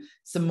do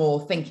some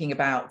more thinking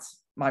about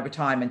my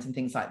retirement and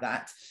things like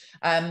that.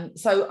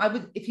 So I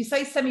would, if you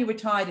say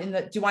semi-retired, in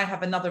that, do I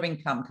have another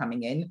income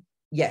coming in?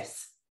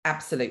 Yes.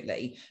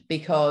 Absolutely,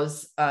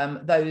 because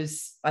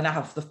those, I now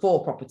have the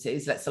 4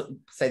 properties, let's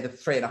say the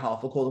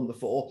 3.5, we'll call them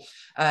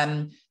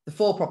the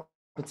 4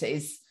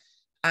 properties,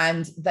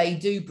 and they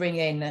do bring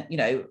in,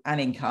 an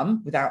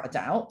income without a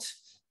doubt.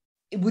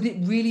 Would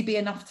it really be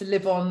enough to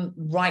live on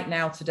right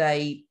now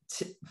today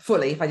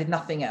fully if I did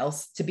nothing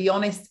else? To be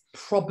honest,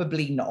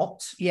 probably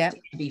not. Yeah.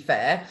 To be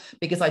fair,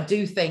 because I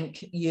do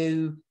think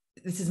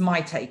this is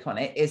my take on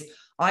it, is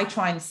I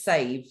try and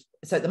save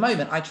so at the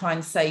moment, I try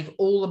and save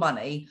all the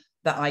money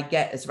that I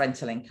get as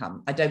rental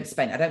income. I don't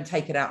spend, I don't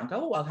take it out and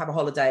go, oh, I'll have a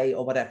holiday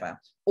or whatever.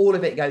 All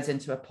of it goes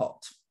into a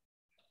pot.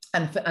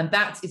 And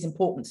that is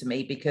important to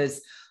me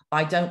because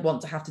I don't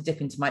want to have to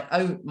dip into my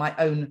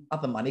own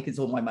other money, because it's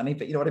all my money,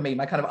 but you know what I mean,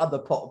 my kind of other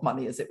pot of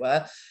money, as it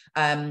were,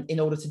 in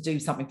order to do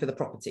something for the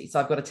property. So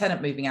I've got a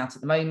tenant moving out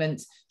at the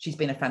moment. She's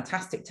been a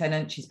fantastic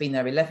tenant. She's been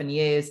there 11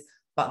 years,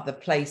 but the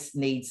place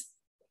needs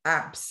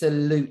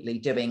absolutely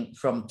doing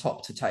from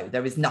top to toe.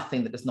 There is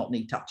nothing that does not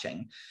need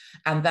touching.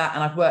 And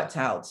I've worked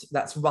out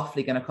that's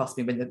roughly going to cost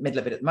me in the middle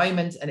of it at the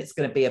moment, and it's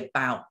going to be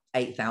about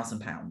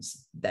 £8,000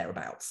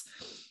 thereabouts.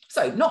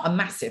 So not a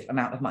massive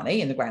amount of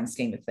money in the grand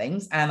scheme of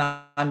things. And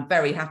I'm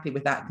very happy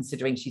with that,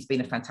 considering she's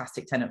been a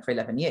fantastic tenant for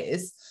 11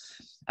 years.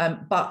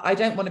 But I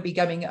don't want to be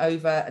going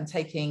over and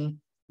taking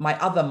my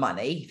other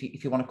money,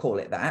 if you want to call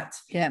it that,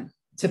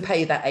 to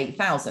pay that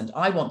 8,000.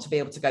 I want to be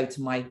able to go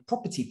to my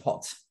property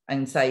pot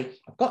and say,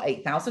 I've got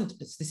 8,000,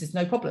 this is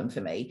no problem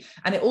for me.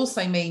 And it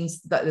also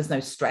means that there's no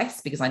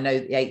stress, because I know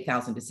the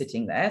 8,000 is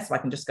sitting there. So I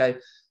can just go,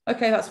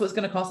 okay, that's what it's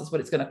going to cost. That's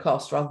what it's going to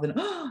cost, rather than,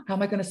 oh, how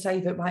am I going to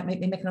save it? Right, make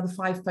me make another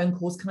 5 phone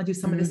calls. Can I do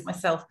some of this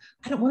myself?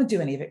 I don't want to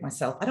do any of it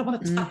myself. I don't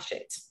want to touch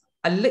it.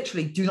 I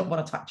literally do not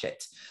want to touch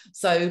it.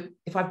 So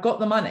if I've got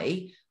the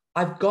money,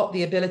 I've got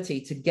the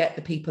ability to get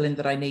the people in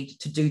that I need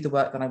to do the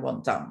work that I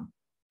want done.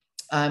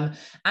 And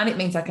it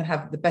means I can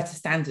have the better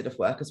standard of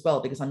work as well,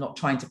 because I'm not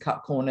trying to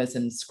cut corners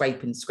and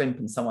scrape and scrimp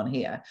and so on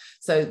here.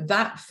 So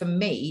that, for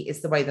me,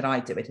 is the way that I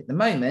do it at the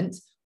moment.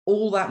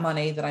 All that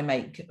money that I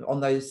make on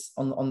those,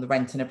 on the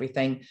rent and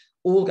everything,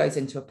 all goes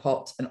into a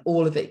pot, and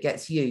all of it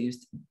gets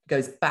used,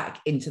 goes back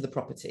into the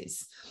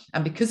properties.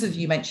 And because, as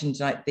you mentioned,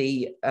 like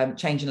the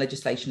change in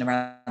legislation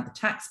around the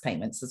tax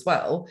payments as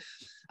well,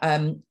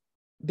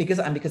 because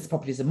the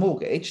properties are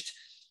mortgaged,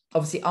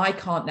 obviously I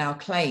can't now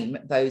claim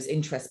those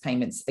interest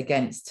payments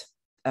against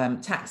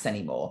tax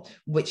anymore,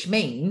 which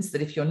means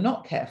that if you're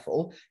not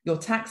careful, your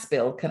tax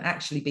bill can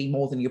actually be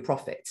more than your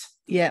profit,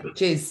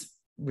 which is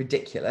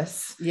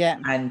ridiculous.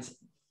 And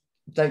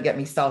don't get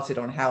me started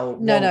on how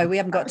no, we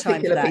haven't got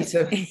time for that piece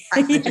of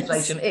tax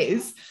legislation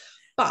is,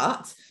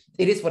 but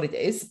it is what it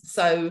is.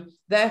 So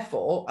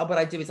therefore, what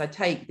I do is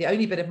the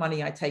only bit of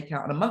money I take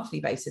out on a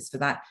monthly basis for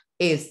that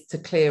is to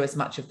clear as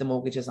much of the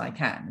mortgage as I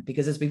can.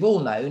 Because as we've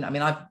all known, I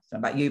mean, I don't know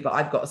about you, but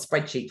I've got a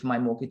spreadsheet for my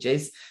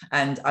mortgages,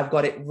 and I've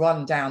got it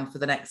run down for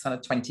the next kind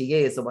of 20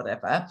 years or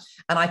whatever.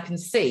 And I can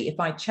see if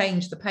I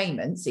change the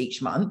payments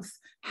each month,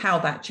 how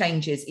that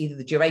changes either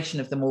the duration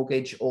of the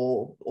mortgage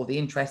or the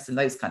interest and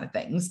those kind of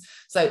things.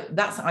 So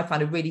that's, I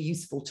find, a really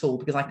useful tool,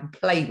 because I can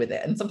play with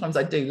it. And sometimes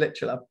I do,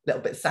 literally, a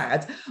little bit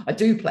sad, I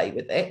do play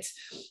with it.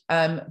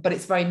 But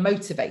it's very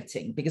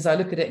motivating, because I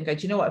look at it and go,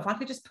 do you know what, if I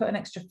could just put an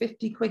extra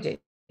 50 quid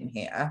in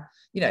here,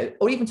 you know,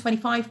 or even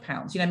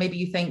 £25, you know, maybe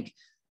you think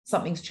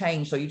something's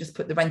changed, or you just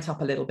put the rent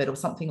up a little bit or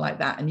something like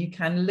that, and you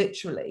can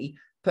literally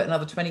put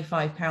another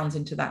 £25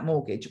 into that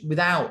mortgage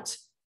without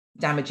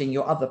damaging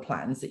your other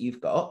plans that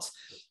you've got,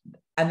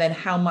 and then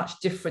how much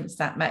difference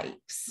that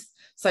makes.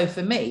 So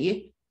for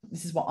me,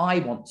 this is what I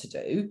want to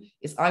do,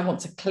 is I want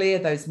to clear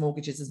those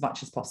mortgages as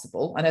much as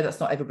possible. I know that's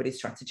not everybody's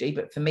strategy,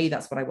 but for me,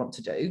 that's what I want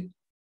to do,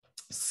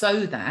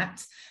 so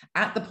that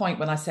at the point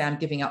when I say I'm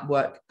giving up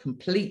work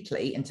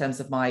completely in terms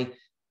of my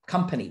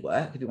company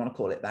work, if you want to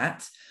call it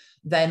that,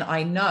 then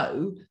I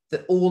know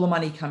that all the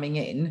money coming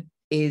in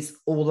is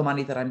all the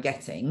money that I'm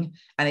getting.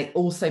 And it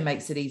also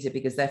makes it easier,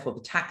 because therefore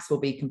the tax will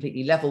be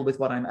completely level with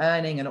what I'm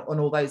earning and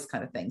all those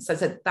kind of things. So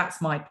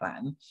that's my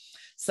plan.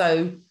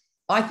 So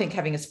I think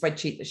having a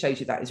spreadsheet that shows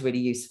you that is really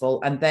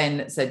useful. And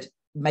then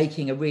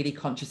making a really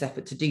conscious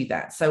effort to do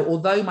that. So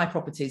although my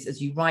properties, as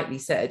you rightly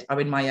said,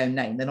 are in my own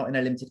name, they're not in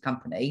a limited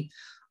company,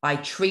 I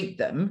treat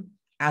them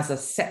as a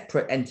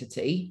separate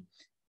entity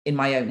in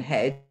my own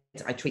head.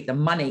 I treat the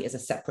money as a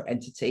separate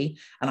entity,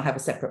 and I have a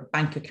separate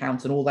bank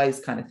account and all those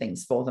kind of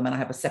things for them. And I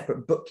have a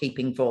separate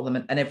bookkeeping for them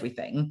and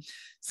everything,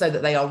 so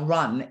that they are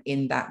run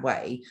in that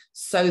way,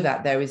 so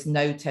that there is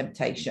no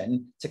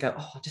temptation to go,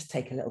 oh, I'll just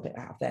take a little bit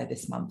out of there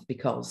this month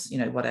because, you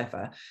know,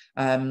 whatever.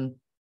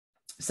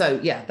 So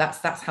yeah,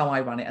 that's how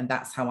I run it. And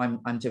that's how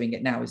I'm doing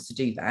it now, is to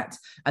do that.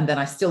 And then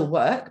I still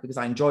work, because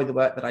I enjoy the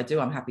work that I do.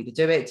 I'm happy to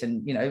do it.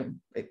 And, you know,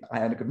 I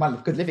earn a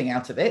good living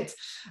out of it.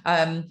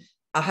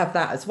 I have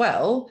that as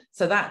well.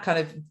 So that kind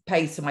of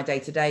pays for my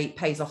day-to-day,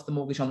 pays off the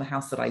mortgage on the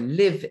house that I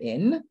live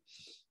in.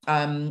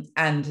 And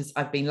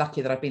I've been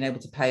lucky that I've been able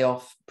to pay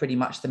off pretty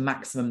much the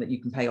maximum that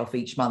you can pay off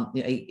each month,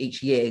 you know,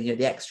 each year, you know,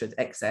 the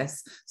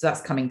excess. So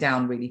that's coming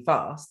down really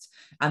fast.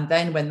 And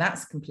then when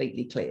that's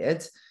completely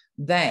cleared,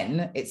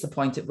 then it's a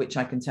point at which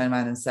I can turn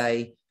around and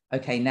say,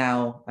 okay,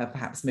 now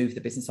perhaps move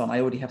the business on. I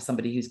already have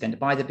somebody who's going to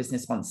buy the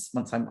business once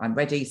I'm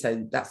ready.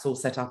 So that's all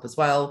set up as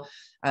well.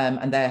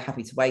 And they're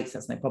happy to wait. So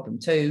that's no problem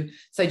too.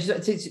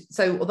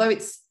 So although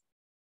it's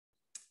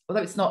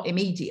not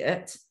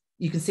immediate,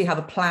 you can see how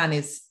the plan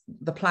is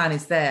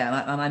there.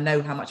 And I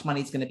know how much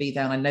money is going to be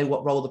there. And I know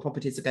what role the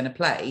properties are going to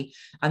play.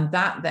 And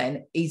that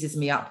then eases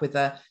me up with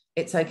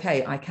it's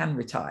okay, I can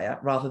retire,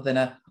 rather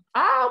than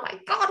oh my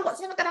God,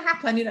 what's ever going to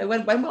happen? You know,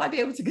 when will I be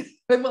able to,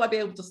 when will I be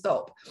able to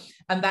stop?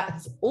 And that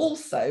has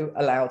also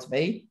allowed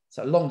me,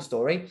 so long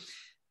story,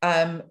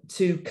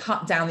 to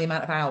cut down the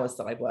amount of hours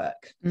that I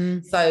work.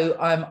 So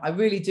I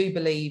really do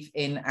believe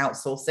in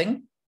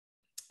outsourcing.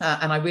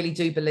 And I really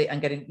do believe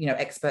and getting, you know,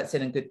 experts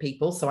in and good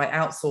people. So I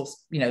outsource,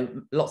 you know,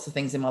 lots of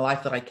things in my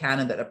life that I can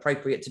and that are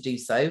appropriate to do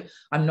so.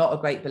 I'm not a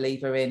great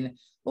believer in,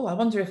 oh, I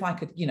wonder if I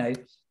could, you know,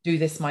 do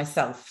this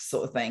myself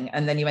sort of thing.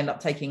 And then you end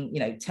up taking, you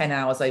know, 10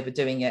 hours over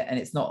doing it and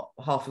it's not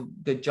half a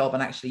good job.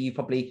 And actually you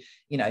probably,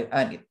 you know,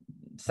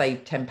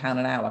 save £10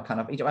 an hour kind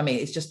of, you know what I mean?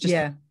 It's just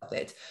yeah.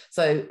 it.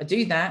 So I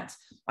do that.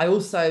 I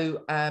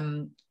also,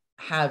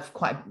 have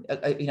quite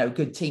a you know,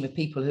 good team of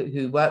people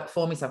who work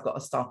for me. So I've got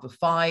a staff of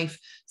 5.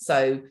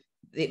 So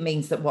it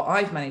means that what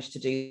I've managed to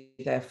do,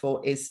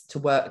 therefore, is to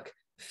work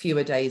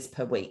fewer days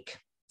per week.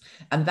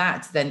 And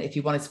that then, if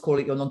you wanted to call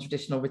it your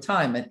non-traditional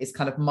retirement, is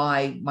kind of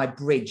my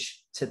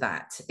bridge to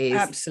that. Is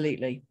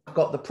Absolutely. I've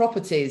got the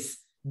properties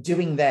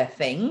doing their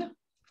thing,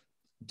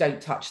 don't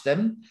touch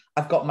them.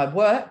 I've got my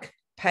work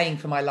paying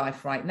for my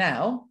life right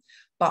now,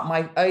 but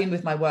my aim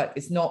with my work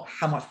is not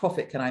how much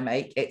profit can I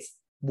make, it's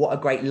what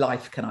a great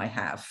life can I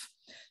have.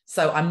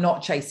 So I'm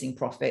not chasing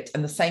profit.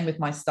 And the same with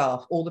my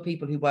staff. All the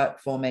people who work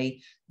for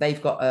me,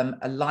 they've got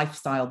a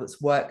lifestyle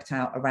that's worked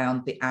out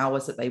around the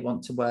hours that they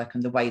want to work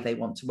and the way they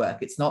want to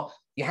work. It's not,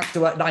 you have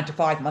to work 9 to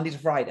 5, Monday to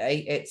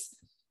Friday. It's,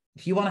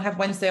 if you want to have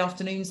Wednesday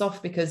afternoons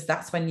off because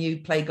that's when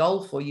you play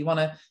golf, or you want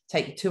to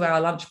take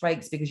 2-hour lunch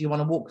breaks because you want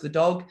to walk the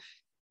dog,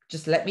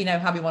 just let me know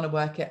how we want to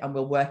work it and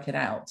we'll work it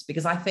out.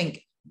 Because I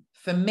think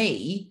for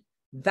me,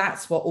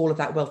 that's what all of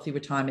that wealthy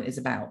retirement is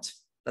about.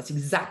 That's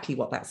exactly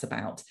what that's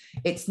about.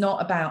 It's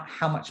not about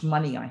how much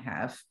money I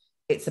have.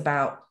 It's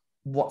about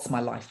what's my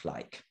life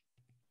like.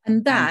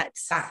 And that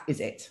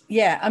is it.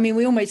 Yeah. I mean,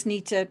 we almost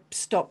need to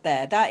stop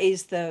there. That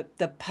is the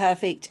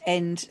perfect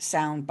end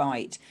sound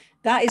bite.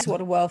 That is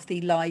what a wealthy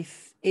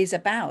life is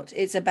about.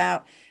 It's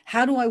about,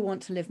 how do I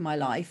want to live my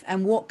life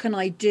and what can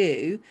I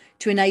do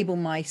to enable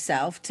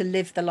myself to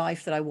live the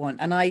life that I want?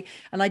 And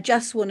I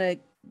just want to,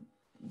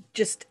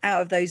 just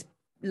out of those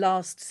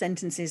last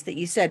sentences that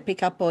you said,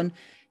 pick up on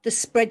the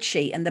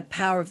spreadsheet and the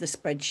power of the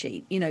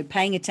spreadsheet, you know,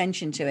 paying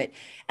attention to it.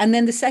 And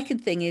then the second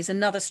thing is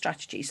another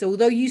strategy. So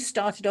although you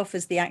started off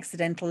as the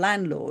accidental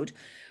landlord,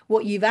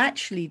 what you've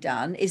actually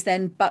done is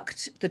then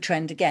bucked the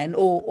trend again,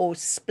 or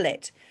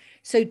split.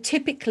 So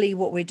typically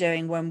what we're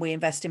doing when we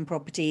invest in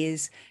property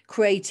is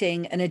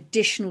creating an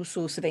additional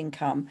source of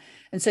income.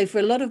 And so for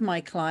a lot of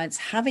my clients,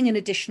 having an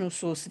additional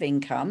source of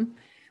income,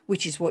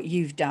 which is what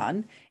you've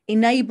done,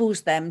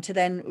 enables them to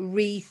then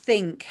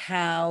rethink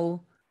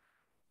how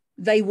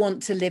they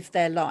want to live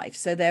their life.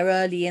 So they're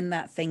early in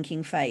that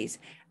thinking phase.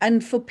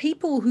 And for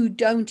people who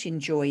don't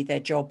enjoy their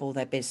job or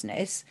their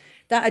business,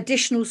 that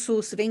additional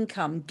source of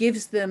income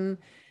gives them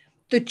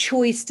the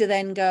choice to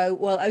then go,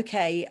 well,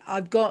 okay,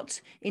 I've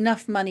got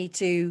enough money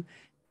to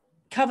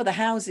cover the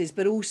houses,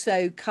 but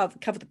also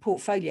cover the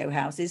portfolio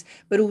houses,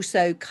 but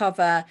also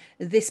cover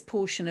this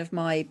portion of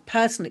my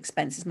personal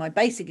expenses, my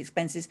basic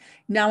expenses.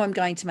 Now I'm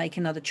going to make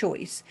another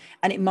choice.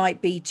 And it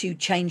might be to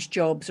change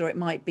jobs, or it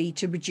might be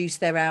to reduce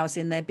their hours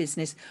in their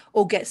business,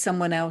 or get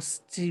someone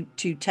else to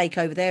take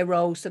over their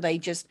role. So they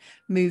just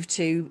move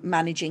to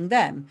managing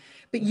them.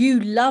 But you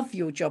love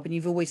your job and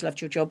you've always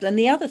loved your job. And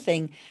the other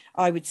thing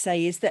I would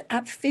say is that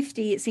at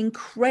 50, it's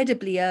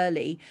incredibly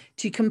early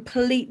to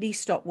completely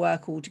stop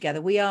work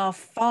altogether. We are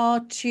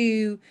far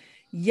too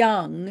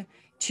young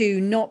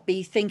to not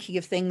be thinking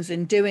of things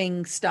and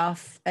doing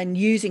stuff and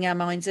using our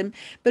minds, and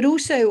but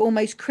also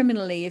almost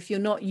criminally, if you're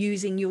not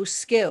using your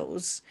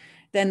skills,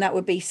 then that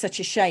would be such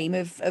a shame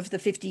of the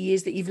 50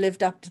 years that you've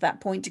lived up to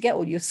that point to get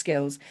all your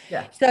skills.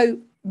 Yeah. So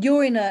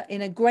you're in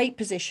a great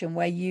position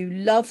where you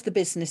love the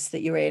business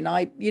that you're in.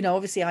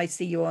 Obviously I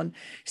see you on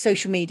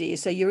social media.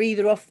 So you're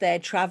either off there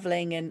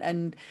traveling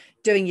and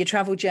doing your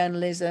travel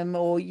journalism,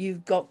 or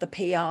you've got the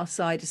PR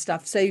side of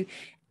stuff. So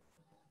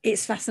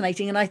it's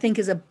fascinating. And I think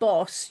as a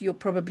boss, you're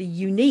probably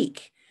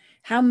unique.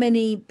 How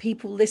many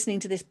people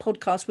listening to this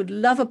podcast would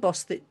love a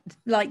boss that,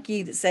 like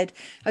you, that said,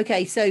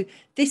 okay, so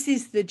this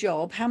is the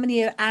job. How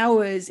many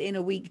hours in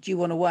a week do you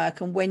want to work,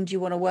 and when do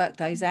you want to work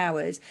those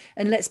hours?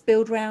 And let's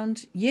build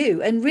around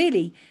you. And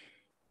really,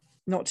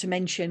 not to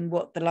mention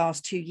what the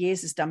last 2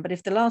 years has done, but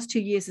if the last 2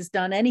 years has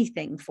done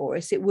anything for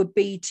us, it would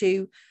be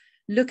to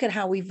look at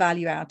how we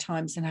value our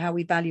times and how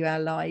we value our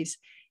lives.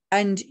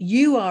 And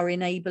you are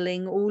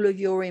enabling all of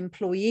your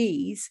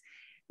employees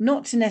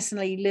not to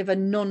necessarily live a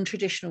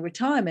non-traditional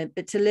retirement,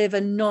 but to live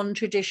a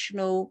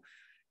non-traditional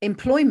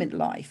employment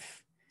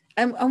life.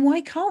 And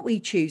why can't we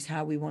choose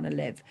how we want to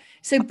live?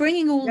 So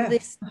bringing all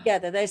this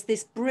together, there's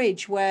this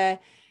bridge where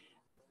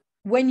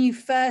when you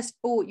first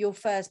bought your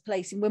first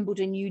place in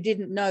Wimbledon, you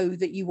didn't know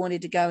that you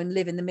wanted to go and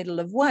live in the middle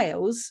of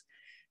Wales.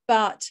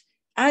 But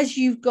as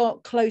you've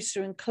got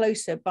closer and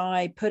closer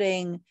by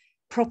putting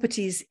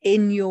properties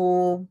in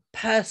your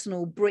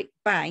personal brick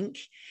bank,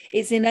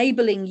 it's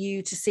enabling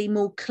you to see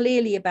more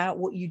clearly about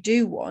what you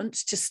do want,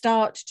 to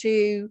start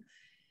to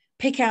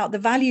pick out the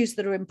values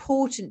that are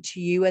important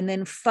to you and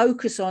then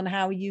focus on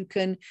how you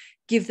can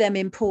give them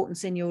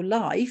importance in your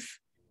life.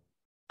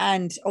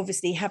 And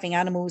obviously having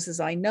animals, as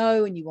I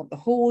know, and you want the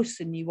horse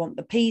and you want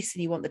the peace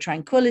and you want the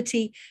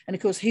tranquility. And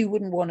of course, who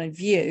wouldn't want a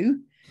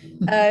view?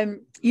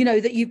 You know,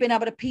 that you've been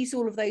able to piece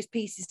all of those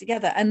pieces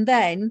together. And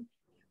then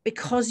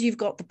because you've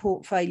got the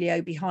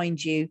portfolio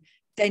behind you,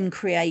 then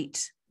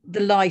create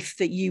the life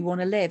that you want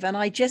to live. And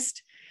I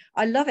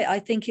love it. I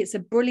think it's a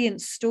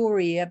brilliant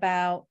story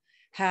about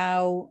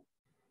how,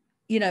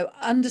 you know,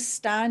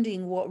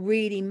 understanding what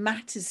really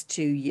matters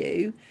to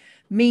you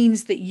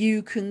means that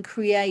you can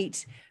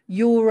create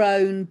your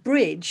own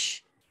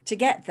bridge to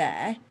get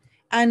there.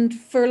 And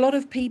for a lot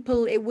of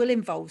people, it will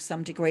involve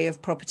some degree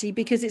of property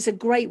because it's a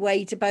great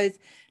way to both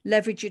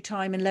leverage your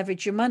time and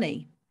leverage your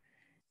money.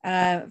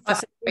 I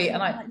agree,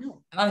 and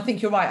I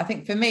think you're right. I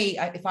think for me,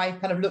 if I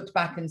kind of looked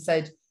back and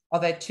said, are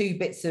there two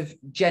bits of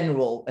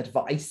general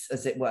advice,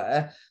 as it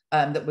were,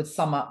 that would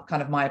sum up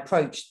kind of my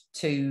approach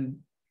to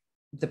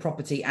the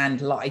property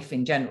and life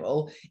in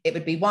general, it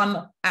would be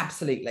one,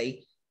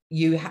 absolutely.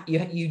 You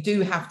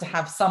do have to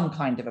have some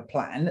kind of a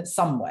plan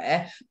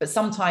somewhere, but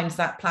sometimes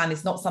that plan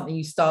is not something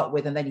you start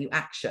with and then you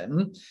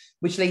action,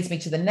 which leads me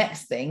to the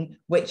next thing,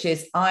 which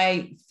is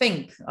I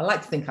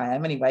like to think I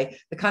am anyway,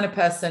 the kind of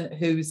person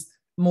who's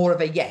more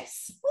of a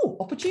yes. Oh,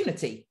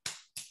 opportunity.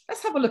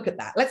 Let's have a look at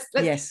that. Let's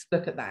yes.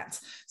 Look at that.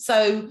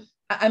 So,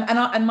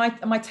 and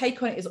my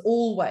take on it is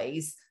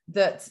always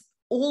that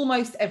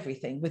almost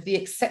everything, with the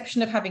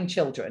exception of having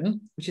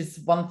children, which is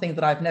one thing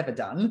that I've never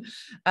done,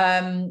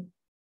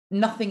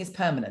 nothing is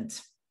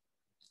permanent.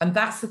 And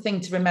that's the thing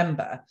to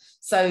remember.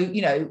 So,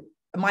 you know,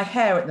 my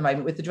hair at the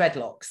moment with the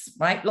dreadlocks,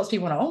 right? Lots of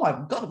people are, oh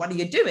my God, what are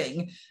you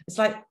doing? It's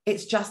like,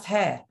 it's just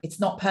hair. It's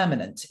not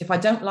permanent. If I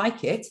don't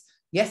like it,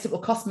 yes, it will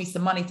cost me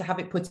some money to have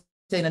it put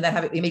in and then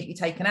have it immediately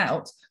taken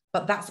out.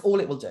 But that's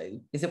all it will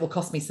do, is it will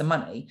cost me some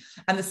money.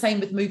 And the same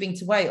with moving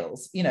to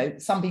Wales. You know,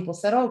 some people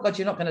said, oh God,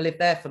 you're not going to live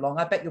there for long.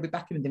 I bet you'll be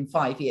back within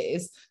 5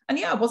 years. And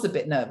yeah, I was a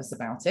bit nervous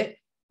about it,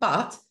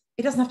 but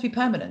it doesn't have to be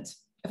permanent.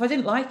 If I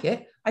didn't like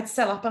it, I'd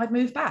sell up and I'd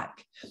move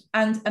back.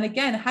 And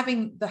again,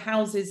 having the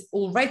houses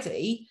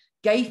already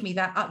gave me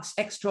that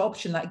extra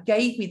option, that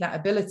gave me that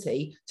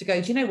ability to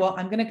go, do you know what?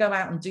 I'm going to go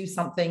out and do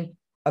something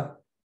a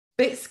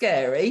bit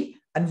scary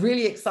and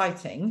really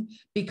exciting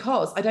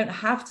because I don't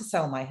have to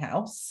sell my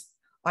house.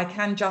 I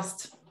can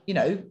just, you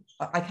know,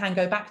 I can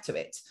go back to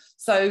it.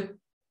 So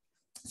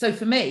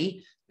for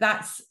me,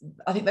 I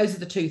think those are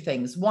the two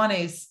things. One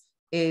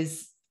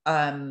is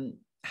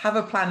have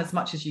a plan as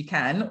much as you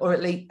can, or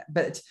at least,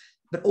 but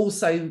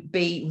also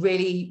be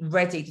really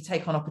ready to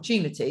take on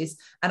opportunities.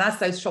 And as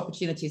those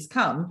opportunities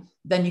come,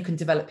 then you can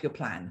develop your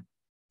plan.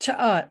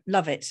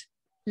 Love it.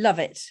 Love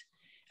it.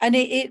 And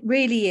it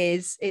really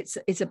is.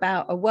 It's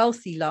about a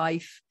wealthy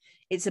life.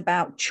 It's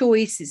about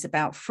choice. It's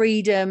about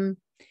freedom.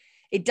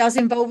 It does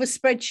involve a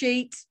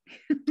spreadsheet.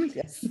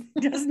 Yes.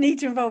 It does need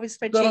to involve a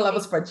spreadsheet. Gotta love a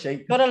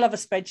spreadsheet. Gotta love a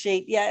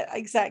spreadsheet. Yeah,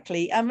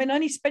 exactly. I mean,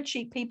 only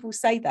spreadsheet people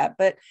say that,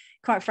 but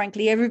quite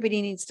frankly,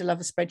 everybody needs to love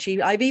a spreadsheet.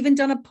 I've even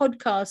done a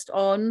podcast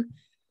on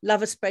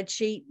love a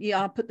spreadsheet.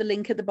 Yeah, I'll put the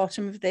link at the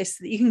bottom of this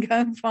so that you can go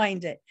and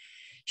find it.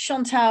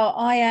 Chantal,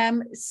 I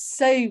am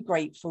so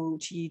grateful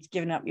to you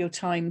giving up your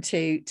time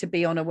to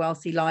be on A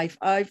Wealthy Life.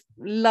 I've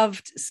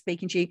loved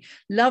speaking to you,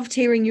 loved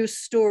hearing your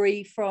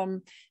story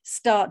from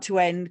start to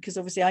end, because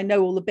obviously I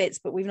know all the bits,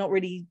 but we've not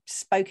really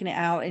spoken it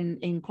out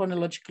in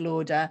chronological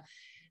order.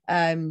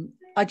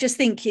 I just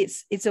think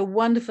it's a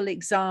wonderful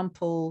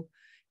example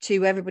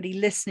to everybody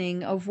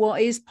listening of what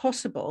is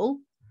possible,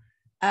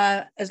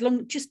 as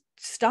long just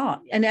start.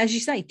 And as you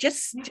say,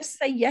 just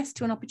say yes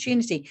to an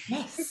opportunity.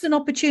 Yes. It's an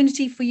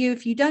opportunity for you.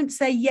 If you don't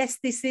say yes,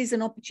 this is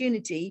an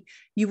opportunity,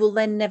 you will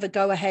then never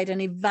go ahead and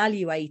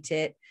evaluate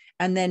it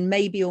and then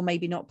maybe or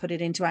maybe not put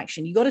it into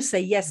action. You got to say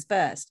yes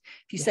first.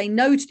 If you say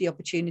no to the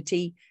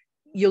opportunity,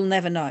 you'll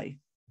never know.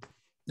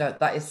 No,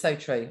 that is so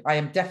true. I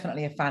am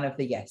definitely a fan of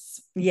the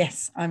yes.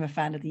 Yes, I'm a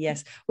fan of the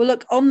yes. Well,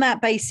 look, on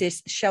that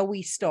basis, shall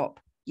we stop?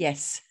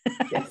 Yes,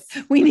 yes.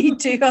 We need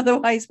to,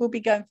 otherwise we'll be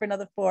going for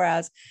another 4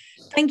 hours.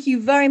 Thank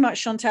you very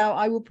much, Chantal.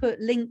 I will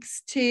put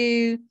links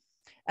to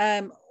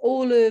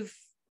all of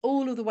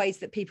the ways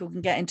that people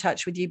can get in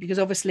touch with you, because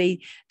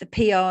obviously the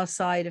PR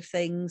side of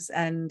things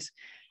and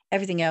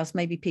everything else,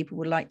 maybe people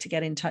would like to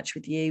get in touch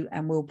with you,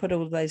 and we'll put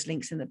all of those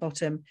links in the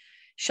bottom.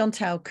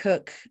 Chantal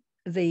Cooke,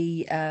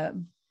 the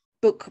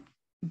book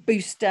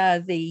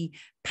booster, the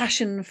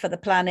passion for the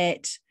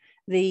planet,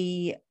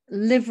 the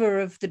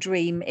liver of the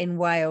dream in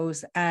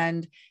Wales,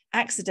 and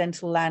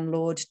accidental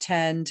landlord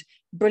turned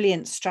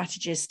brilliant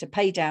strategist to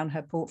pay down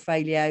her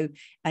portfolio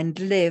and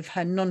live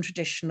her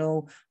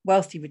non-traditional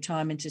wealthy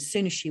retirement as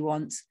soon as she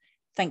wants.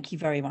 Thank you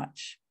very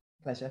much.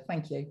 Pleasure.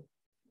 Thank you.